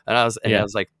 And I was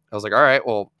like, "All right,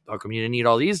 well, how come you didn't eat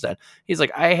all these then?" He's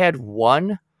like, "I had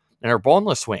one, and they're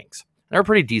boneless wings. And they're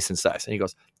pretty decent size." And he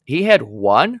goes, he had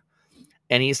one,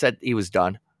 and he said he was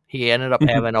done. He ended up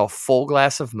having a full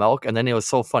glass of milk, and then it was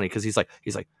so funny because he's like,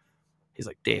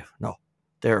 "Dave, no,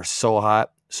 they're so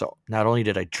hot. So not only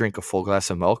did I drink a full glass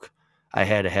of milk, I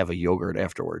had to have a yogurt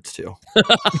afterwards too."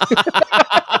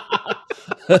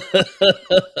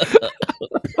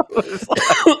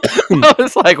 I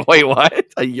was like, "Wait, what?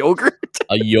 A yogurt?"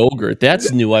 A yogurt?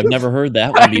 That's new. I've never heard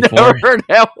that one before. I never heard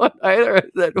that one either. I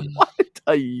said, "What?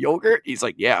 A yogurt?" He's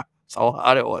like, "Yeah, that's how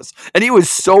hot it was." And he was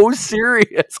so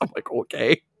serious. I'm like,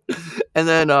 "Okay." And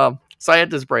then, so I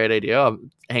had this bright idea. I'm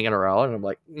hanging around and I'm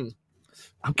like,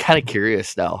 I'm kind of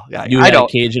curious now. You had a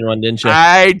Cajun one, didn't you?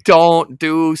 I don't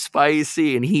do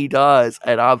spicy, and he does.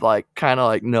 And I'm like, kind of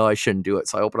like, no, I shouldn't do it.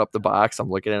 So I open up the box. I'm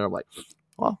looking at it. I'm like,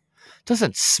 well, it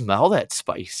doesn't smell that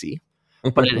spicy,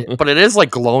 but it is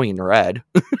like glowing red,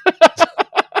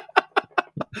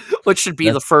 which should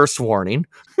be the first warning.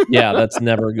 Yeah, that's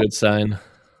never a good sign.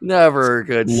 Never a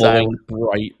good glowing sign.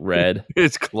 Bright red.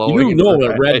 It's glowing. You know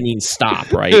what red means?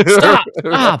 Stop, right?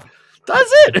 Stop. Does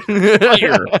it?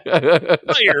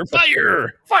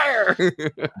 Fire.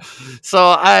 So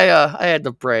I had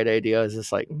the bright idea. I was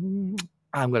just like,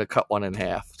 I'm gonna cut one in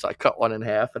half. So I cut one in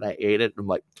half and I ate it. And I'm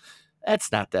like,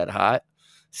 that's not that hot.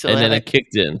 So then it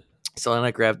kicked in. So then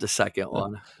I grabbed the second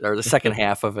one, or the second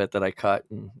half of it that I cut,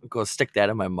 and go stick that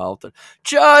in my mouth. And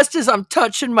just as I'm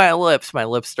touching my lips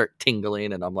start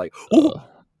tingling, and I'm like, ooh,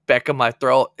 back of my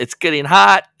throat. It's getting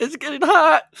hot. It's getting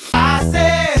hot. I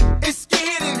said it's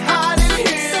getting hot in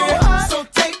here, so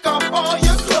take off all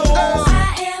your clothes.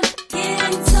 I am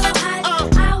getting so hot,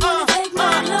 I wanna take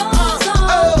my clothes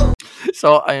off.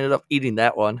 So I ended up eating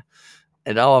that one,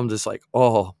 and now I'm just like,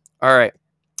 oh, all right.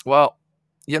 Well,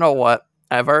 you know what?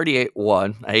 I've already ate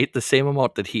one. I ate the same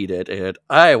amount that he did, and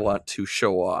I want to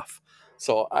show off.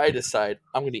 So I decide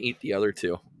I'm going to eat the other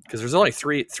two because there's only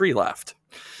three left.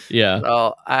 Yeah.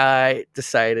 So I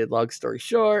decided, long story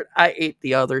short, I ate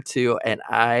the other two, and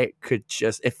I could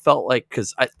it felt like,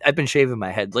 because I've been shaving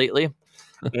my head lately.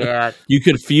 And You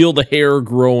could feel the hair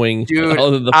growing dude,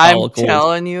 out of the I'm follicles.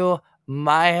 telling you,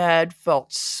 my head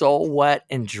felt so wet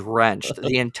and drenched.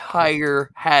 The entire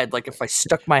head, like if I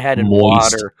stuck my head in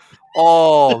Moist. water.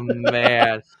 Oh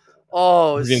man.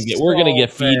 Oh, We're gonna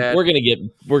get bad. we're gonna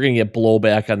get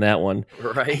blowback on that one. I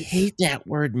Right? hate that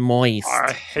word moist.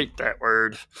 I hate that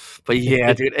word. But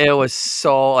yeah, dude, it was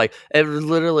so like, it was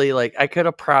literally like I could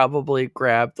have probably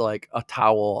grabbed like a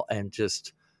towel and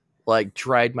just like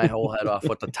dried my whole head off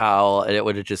with the towel, and it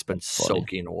would have just been Funny.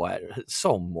 soaking wet. It's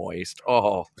so moist.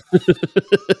 Oh.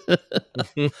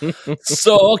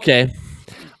 So okay,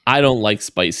 I don't like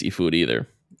spicy food either.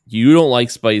 You don't like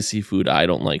spicy food. I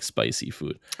don't like spicy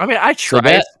food. I mean, I So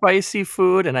try that- spicy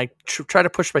food, and I try to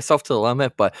push myself to the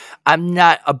limit, but I'm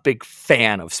not a big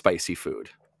fan of spicy food.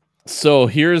 So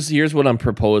here's what I'm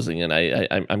proposing, and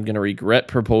I'm gonna regret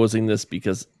proposing this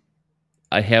because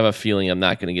I have a feeling I'm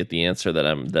not gonna get the answer that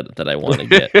I want to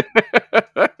get.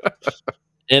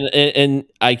 and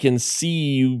I can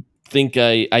see you think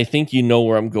I think you know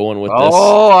where I'm going with this.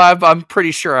 Oh, I'm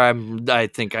pretty sure I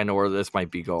think I know where this might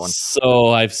be going. So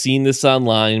I've seen this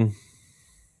online.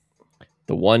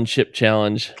 The one chip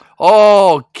challenge.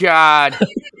 Oh God.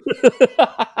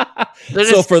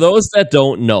 So for those that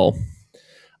don't know,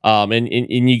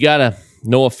 and you gotta,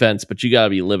 no offense, but you gotta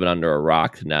be living under a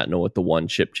rock to not know what the one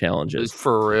chip challenge is.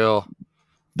 For real.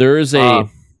 There's a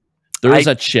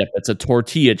chip. It's a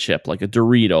tortilla chip, like a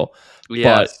Dorito,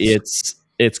 Yes. but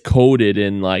it's coated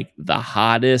in like the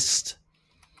hottest.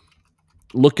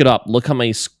 Look it up. Look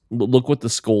what the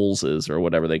Skulls is, or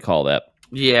whatever they call that.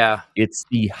 Yeah. It's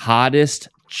the hottest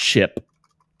chip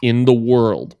in the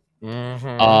world.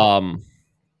 Mm-hmm.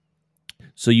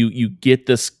 So you get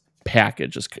this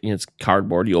package. It's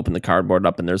cardboard. You open the cardboard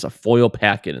up, and there's a foil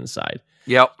packet inside.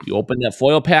 Yep. You open that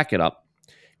foil packet up,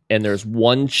 and there's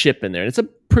one chip in there. And it's a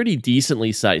pretty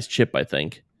decently sized chip, I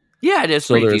think. Yeah, it is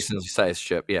So pretty there's- decent sized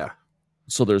chip. Yeah.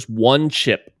 So there's one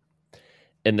chip.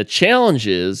 And the challenge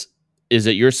is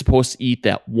that you're supposed to eat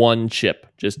that one chip.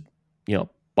 Just,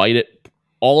 bite it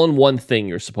all in one thing.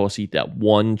 You're supposed to eat that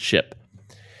one chip.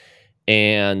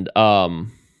 And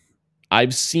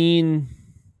I've seen,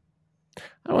 I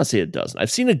don't want to say a dozen. I've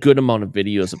seen a good amount of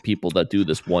videos of people that do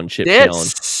this one chip challenge.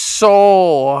 It's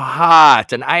so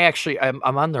hot. And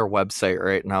I'm on their website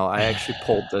right now. I actually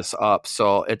pulled this up.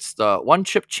 So it's the one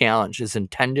chip challenge is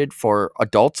intended for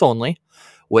adults only,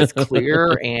 with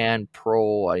clear and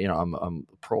pro, I'm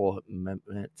pro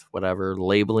whatever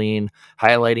labeling,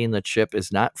 highlighting the chip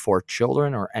is not for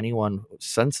children or anyone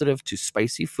sensitive to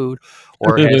spicy food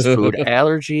or has food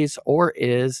allergies or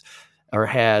is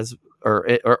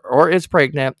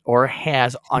pregnant or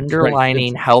has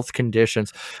underlying health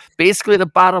conditions. Basically, the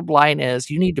bottom line is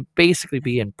you need to basically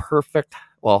be in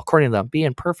according to them, be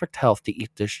in perfect health to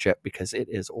eat this chip because it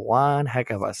is one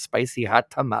heck of a spicy hot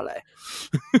tamale.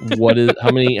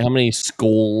 How many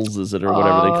skulls is it, or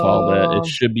whatever they call that? It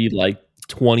should be like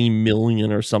 20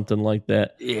 million or something like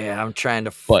that. Yeah, I'm trying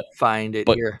to find it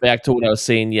but here. Back to what I was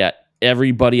saying. Yeah,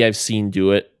 everybody I've seen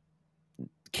do it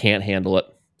can't handle it.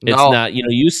 It's No. not,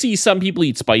 you see some people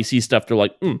eat spicy stuff. They're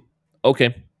like,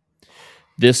 okay.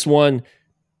 This one,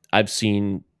 I've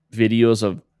seen videos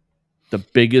of the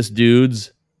biggest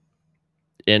dudes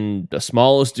and the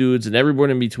smallest dudes and everyone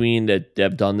in between that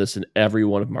have done this, and every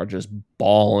one of them are just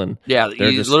bawling. Yeah,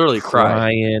 They're you just literally cry.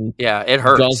 crying, Yeah, it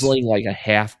hurts. guzzling like a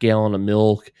half gallon of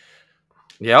milk.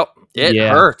 Yep, it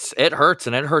Yeah. hurts. It hurts,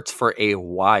 and it hurts for a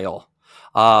while.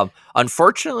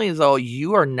 Unfortunately, though,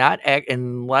 you are not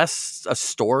unless a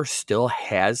store still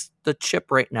has the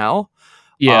chip right now.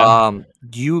 Yeah.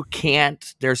 You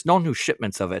can't. There's no new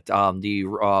shipments of it.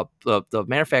 The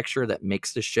manufacturer that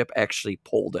makes the chip actually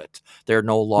pulled it. They're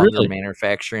no longer Really?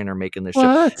 manufacturing or making the chip.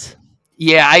 What?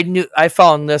 Yeah, I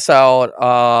found this out.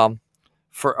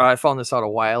 I found this out a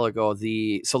while ago.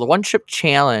 The one chip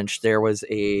challenge. There was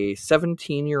a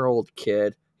 17-year-old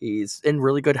kid. He's in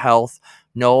really good health,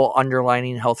 no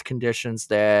underlying health conditions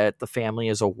that the family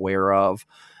is aware of,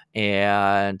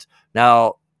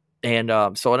 so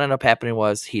what ended up happening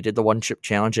was he did the one chip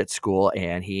challenge at school,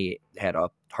 and he had a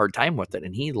hard time with it.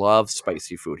 And he loves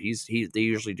spicy food. They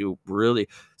usually do really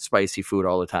spicy food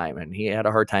all the time, and he had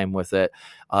a hard time with it.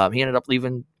 He ended up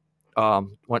leaving,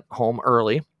 went home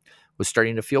early, was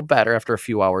starting to feel better after a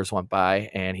few hours went by,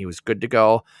 and he was good to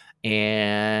go.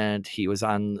 And he was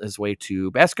on his way to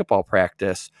basketball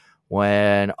practice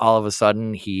when all of a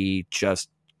sudden he just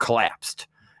collapsed,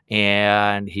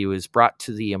 and he was brought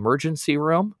to the emergency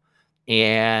room,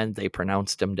 and they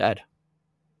pronounced him dead.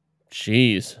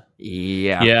 Jeez.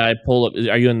 Yeah. Yeah, I pulled up.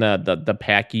 Are you in the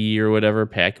Packy or whatever?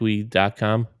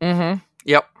 Packwe.com? Mm-hmm.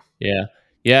 Yep. Yeah.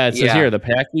 Yeah, it says Yeah. here the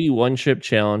Packwe One Chip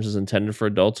Challenge is intended for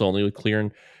adults only with clear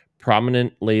and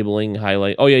prominent labeling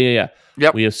highlight. Oh, yeah.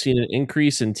 Yep. We have seen an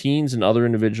increase in teens and other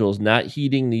individuals not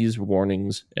heeding these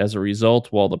warnings. As a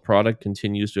result, while the product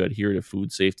continues to adhere to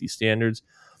food safety standards,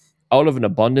 out of an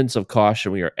abundance of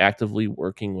caution, we are actively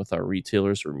working with our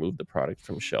retailers to remove the product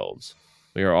from shelves.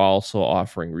 We are also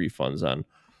offering refunds on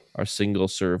our single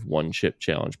serve one chip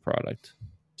challenge product.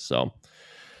 So,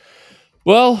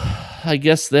 well, I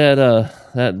guess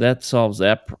that solves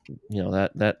that.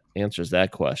 That answers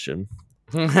that question.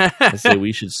 I say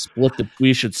we should split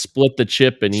the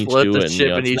chip and each Split do the it. And,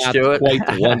 chip and it's each not do it. quite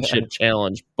the one chip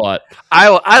challenge, but I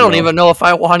don't know. even know if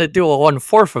I want to do a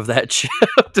 1/4 of that chip,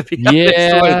 to be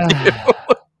honest with you.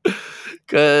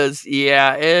 Because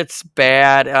it's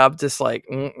bad. I'm just like,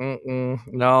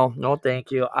 no,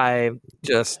 thank you. I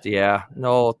just,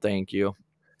 no, thank you.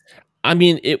 I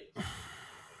mean,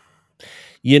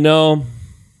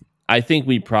 I think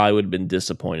we probably would have been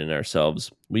disappointed in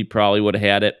ourselves. We probably would have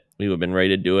had it. We would have been ready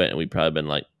to do it, and we'd probably been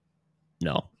like,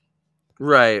 no.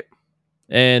 Right.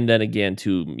 And then again,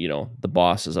 too, the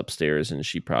boss is upstairs, and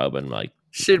she probably been like,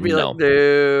 should be no. like,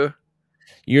 no.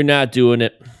 You're not doing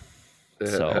it.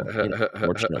 So,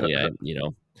 fortunately,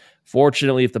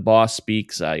 fortunately, if the boss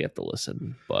speaks, I have to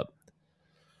listen. But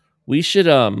we should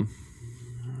do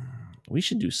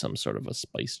some sort of a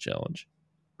spice challenge.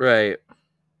 Right.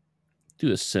 Do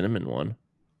the cinnamon one.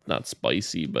 Not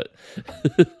spicy, but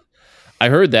I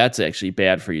heard that's actually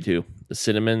bad for you too. The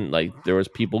cinnamon, like there was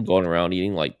people going around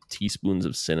eating like teaspoons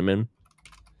of cinnamon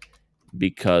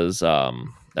because that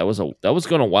was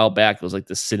going a while back. It was like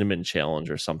the cinnamon challenge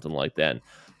or something like that. And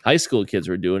high school kids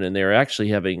were doing it, and they were actually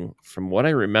having, from what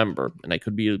I remember, and I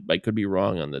could be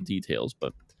wrong on the details,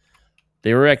 but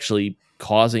they were actually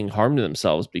causing harm to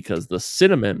themselves because the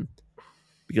cinnamon,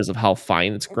 because of how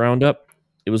fine it's ground up,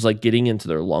 it was like getting into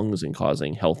their lungs and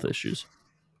causing health issues.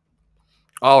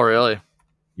 Oh, really?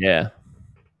 Yeah.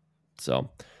 So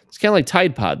it's kind of like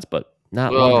Tide Pods, but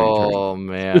not laundry detergent. Oh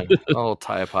man, oh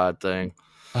Tide Pod thing.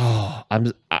 Oh,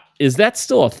 is that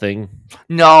still a thing?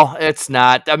 No, it's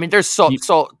not. I mean, there's so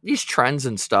these trends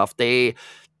and stuff.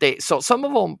 So some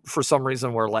of them for some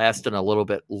reason were lasting a little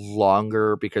bit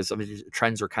longer because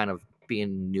trends are kind of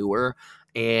being newer,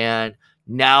 and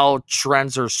now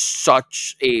trends are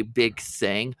such a big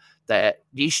thing that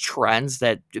these trends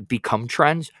that become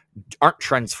trends aren't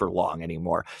trends for long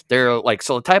anymore. They're like,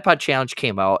 so the Tide Pod Challenge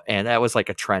came out, and that was like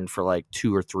a trend for like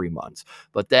 2 or 3 months.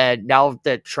 But then now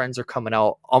that trends are coming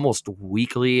out almost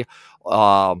weekly,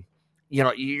 most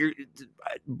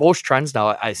trends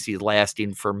now I see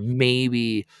lasting for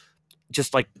maybe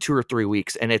just like 2 or 3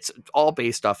 weeks, and it's all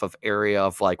based off of area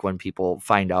of like when people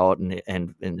find out and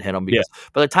hit them. Because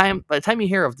by the time you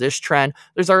hear of this trend,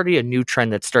 there's already a new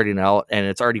trend that's starting out, and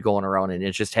it's already going around, and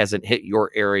it just hasn't hit your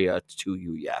area to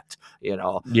you yet.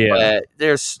 But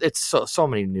there's so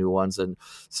many new ones and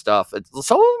stuff. Some of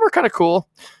them are kind of cool.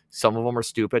 Some of them are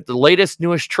stupid. The latest,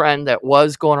 newest trend that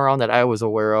was going around that I was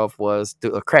aware of was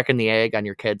cracking the egg on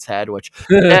your kid's head, which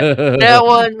that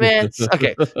one, man.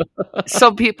 Okay.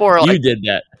 Some people are like, you did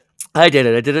that. I did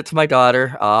it. I did it to my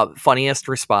daughter. Funniest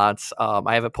response.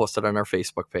 I have it posted on our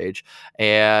Facebook page.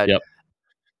 And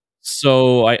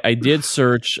so I did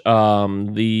search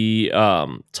the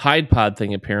Tide Pod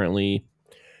thing. Apparently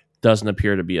doesn't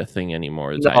appear to be a thing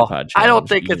anymore. The Tide Pod challenge. I don't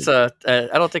think it's a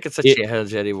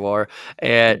challenge anymore.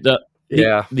 And the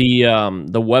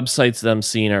websites them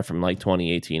seeing are from like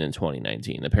 2018 and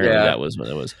 2019. Apparently that was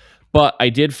when it was. But I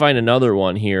did find another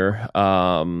one here.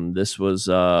 This was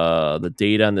the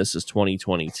date on this is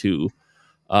 2022.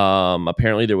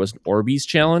 Apparently there was an Orbeez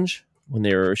challenge when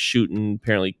they were shooting.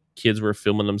 Apparently kids were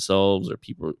filming themselves, or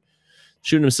people were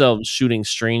shooting themselves, shooting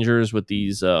strangers with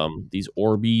these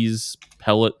Orbeez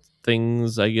pellet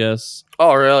things, I guess.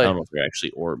 Oh, really? I don't know if they're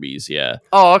actually Orbeez. Yeah.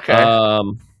 Oh, okay.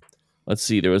 Let's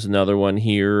see. There was another one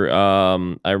here.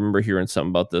 I remember hearing something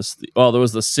about this. There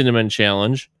was the cinnamon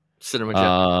challenge. Cinnamon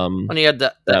challenge. When you had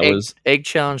the egg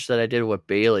challenge that I did with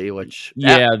Bailey, which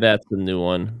that's the new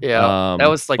one. Yeah, that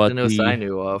was like the newest I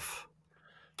knew of.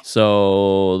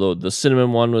 So the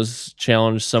cinnamon one was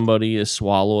challenge somebody to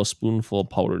swallow a spoonful of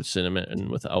powdered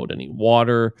cinnamon without any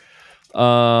water.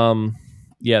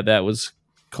 That was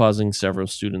causing several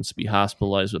students to be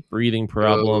hospitalized with breathing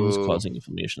problems, causing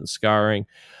inflammation and scarring,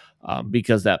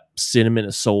 because that cinnamon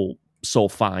is so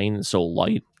fine and so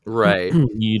light. Right.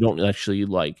 You don't actually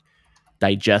like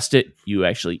digest it. You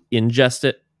actually ingest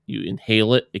it. You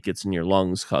inhale it. It gets in your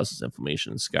lungs, causes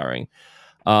inflammation and scarring.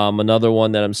 Another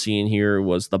one that I'm seeing here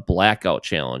was the Blackout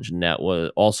Challenge, and that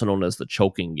was also known as the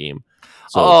choking game.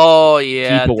 So Oh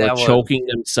yeah, people were that was. choking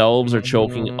themselves or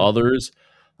choking Mhm. others.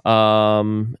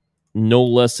 No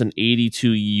less than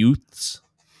 82 youths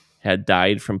had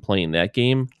died from playing that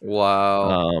game.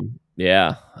 Wow.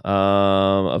 Yeah.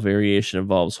 A variation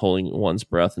involves holding one's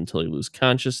breath until you lose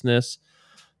consciousness.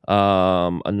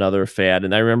 Another fad,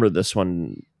 and I remember this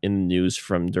one in the news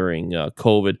from during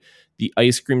COVID, the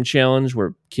ice cream challenge,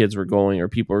 where kids were going or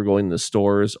people were going to the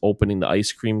stores, opening the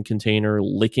ice cream container,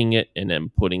 licking it, and then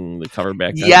putting the cover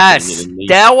back on. and putting it Yes, in the-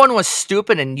 that one was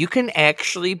stupid, and you can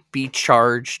actually be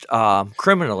charged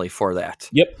criminally for that.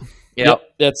 Yep.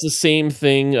 That's the same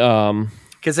thing.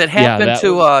 Because it Yeah, happened that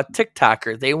to was- a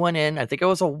TikToker. They went in. I think it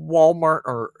was a Walmart,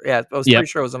 or I was Yep. pretty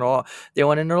sure it was in a. They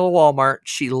went into a Walmart.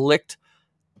 She licked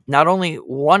not only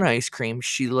one ice cream,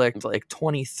 she licked like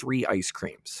 23 ice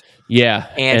creams. Yeah,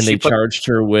 And and she they put- charged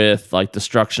her with like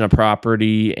destruction of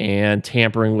property and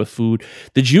tampering with food.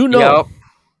 Did you know? Yep.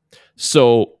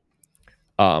 So,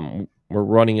 we're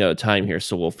running out of time here,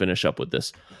 so we'll finish up with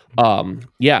this.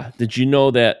 Yeah, did you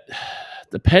know that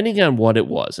depending on what it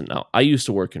was, and now I used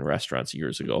to work in restaurants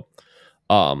years ago,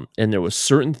 and there was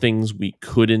certain things we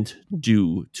couldn't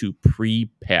do to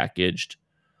prepackaged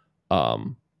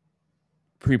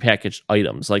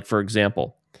items. Like for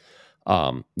example,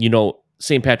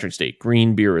 St. Patrick's Day,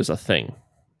 green beer is a thing.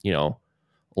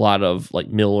 A lot of like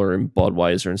Miller and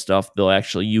Budweiser and stuff,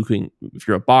 you can, if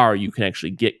you're a bar, you can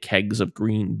actually get kegs of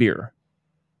green beer.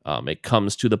 It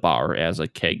comes to the bar as a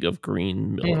keg of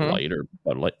green Miller Mhm. Lite or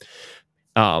Bud Light.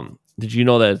 Did you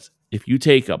know that if you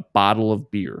take a bottle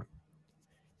of beer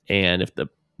and if the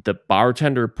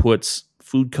bartender puts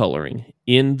food coloring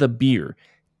in the beer,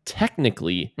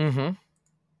 technically Mm-hmm.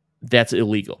 that's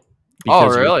illegal. Oh,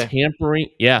 You're really? tampering.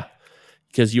 Yeah,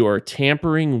 because you are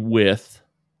tampering with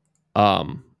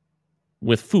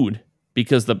food,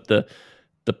 because the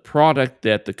product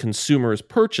that the consumer is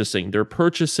purchasing, they're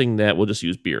purchasing that. We'll just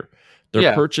use beer. They're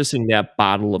Yeah. purchasing that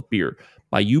bottle of beer.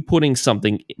 By you putting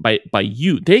something by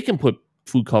you, they can put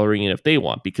food coloring in if they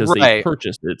want because they Right.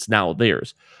 purchased it. It's now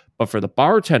theirs. But for the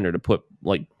bartender to put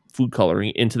like food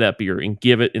coloring into that beer and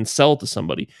give it and sell it to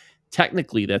somebody,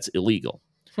 technically that's illegal.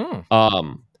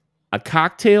 A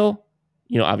cocktail,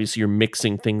 obviously you're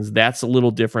mixing things. That's a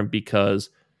little different because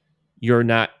you're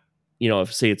not,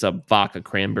 if say it's a vodka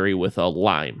cranberry with a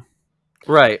lime,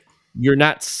 Right. you're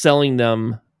not selling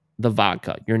them the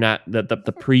vodka. You're not the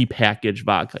prepackaged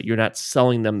vodka. You're not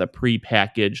selling them the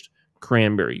prepackaged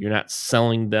cranberry. You're not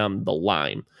selling them the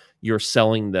lime. You're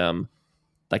selling them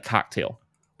the cocktail,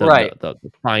 Right. the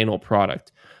final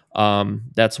product.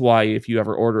 That's why if you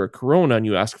ever order a Corona and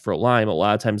you ask for a lime, a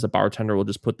lot of times the bartender will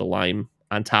just put the lime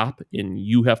on top and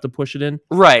you have to push it in.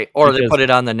 Right. Or they Because- put it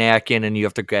on the napkin and you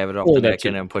have to grab it off Or the that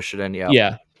napkin too. and push it in. Yeah.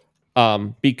 Yeah.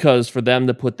 Because for them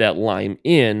to put that lime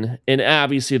in, and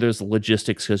obviously there's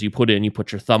logistics because you put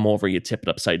your thumb over, you tip it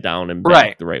upside down and back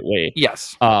Right. the right way.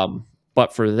 Yes.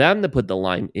 But for them to put the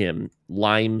lime in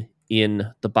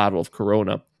the bottle of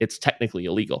Corona, it's technically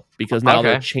illegal because now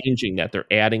they're Okay. changing that. They're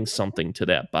adding something to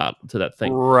that bottle, to that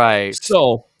thing. Right.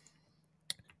 So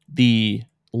the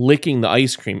licking the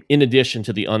ice cream, in addition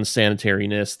to the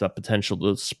unsanitariness, the potential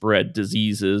to spread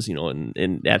diseases,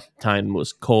 and at the time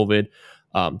was COVID,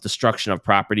 destruction of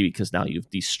property because now you've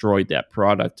destroyed that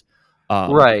product.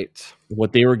 Right.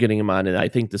 What they were getting him on, and I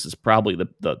think this is probably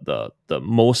the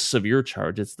most severe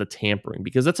charge, it's the tampering,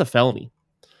 because that's a felony.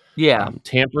 Yeah.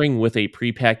 Tampering with a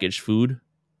prepackaged food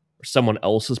or someone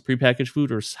else's prepackaged food,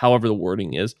 or however the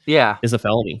wording is Yeah. a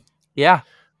felony. Yeah.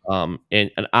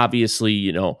 And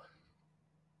obviously,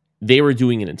 they were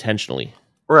doing it intentionally.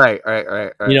 Right.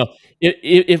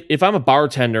 If I'm a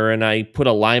bartender and I put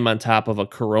a lime on top of a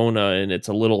Corona and it's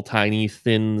a little tiny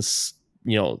thin,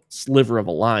 sliver of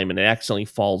a lime and it accidentally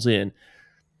falls in,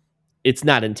 it's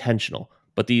not intentional.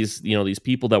 But these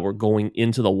people that were going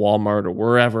into the Walmart or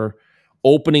wherever,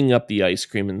 opening up the ice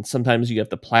cream, and sometimes you have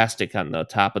the plastic on the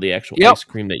top of the actual Yep. ice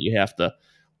cream that you have to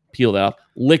peel out,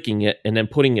 licking it and then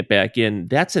putting it back in.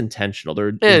 That's intentional. They're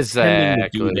intending to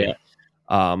do Exactly. that.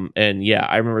 And yeah,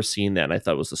 I remember seeing that and I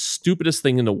thought it was the stupidest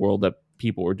thing in the world that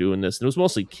people were doing this. And it was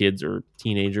mostly kids or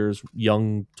teenagers,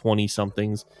 young 20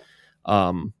 somethings.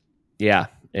 Yeah.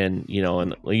 And,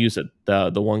 and like you said,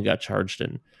 the one got charged,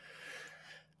 and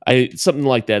something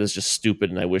like that is just stupid.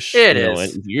 And I wish It and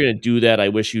is. if you're going to do that, I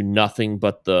wish you nothing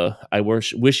but the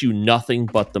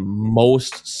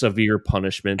most severe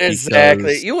punishment. Exactly.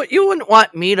 because- You wouldn't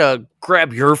want me to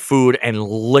grab your food and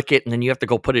lick it, and then you have to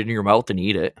go put it in your mouth and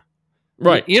eat it.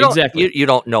 Right. You don't, exactly. You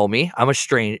don't know me. I'm a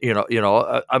stranger.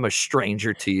 I'm a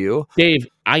stranger to you. Dave,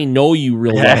 I know you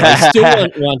real well. I still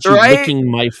want you Right? licking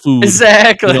my food.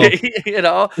 Exactly. You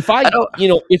know,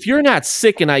 If if you're not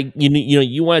sick and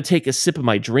you want to take a sip of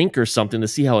my drink or something to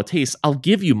see how it tastes, I'll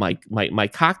give you my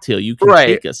cocktail. You can Right.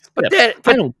 take a sip. But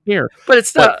I don't care. but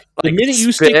it's But not the like minute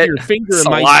you spit, stick your finger in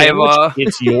my saliva. sandwich,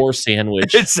 it's your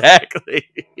sandwich. Exactly.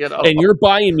 You know, And you're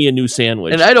buying me a new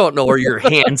sandwich. and I don't know where your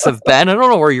hands have been. I don't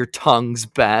know where your tongue's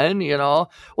been. You know,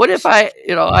 what if I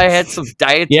had some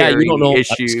dietary don't know. I'm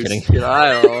just issues? kidding. You know,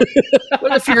 I don't know.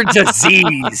 What if you're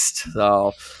diseased?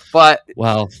 So, but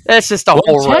Well, that's just a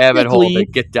whole rabbit hole to technically-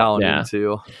 get down Yeah.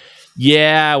 into.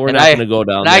 yeah, we're And not I- going to go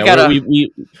down and I there. gotta- We've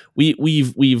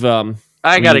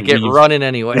I gotta get we've- running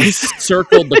anyways.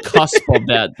 circled the cusp of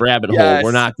that rabbit hole. Yes.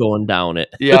 We're not going down it.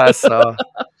 Yes.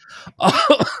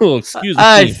 Oh, excuse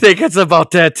I me. think it's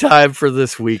about that time for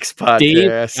this week's podcast.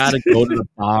 Dave's got to go to the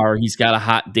bar. He's got a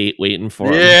hot date waiting for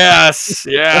him. Yes,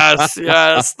 yes,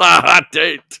 yes. The hot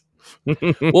date.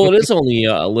 Well, it is only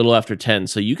a little after 10,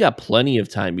 so you got plenty of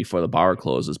time before the bar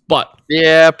closes. But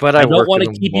Yeah, but I I don't want to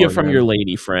in the keep you from morning. your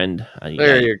lady friend.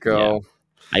 There you go.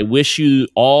 I wish you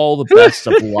all the best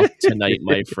of luck tonight,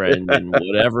 my friend, and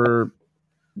whatever.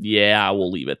 Yeah, we'll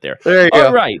leave it there. There you All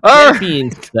go. right. All That right.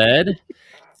 being said,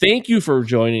 thank you for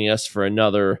joining us for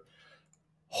another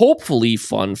hopefully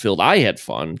fun-filled. I had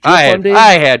fun. Did you have fun, Dave?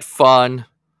 I had fun.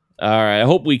 All right. I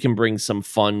hope we can bring some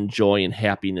fun, joy, and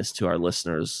happiness to our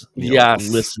listeners. Yes.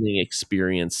 Listening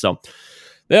experience. So,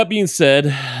 that being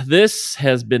said, this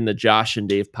has been the Josh and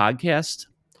Dave podcast.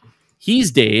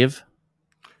 He's Dave.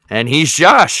 And he's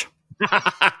Josh.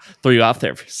 Threw you off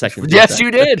there for a second. Yes,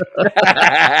 you did.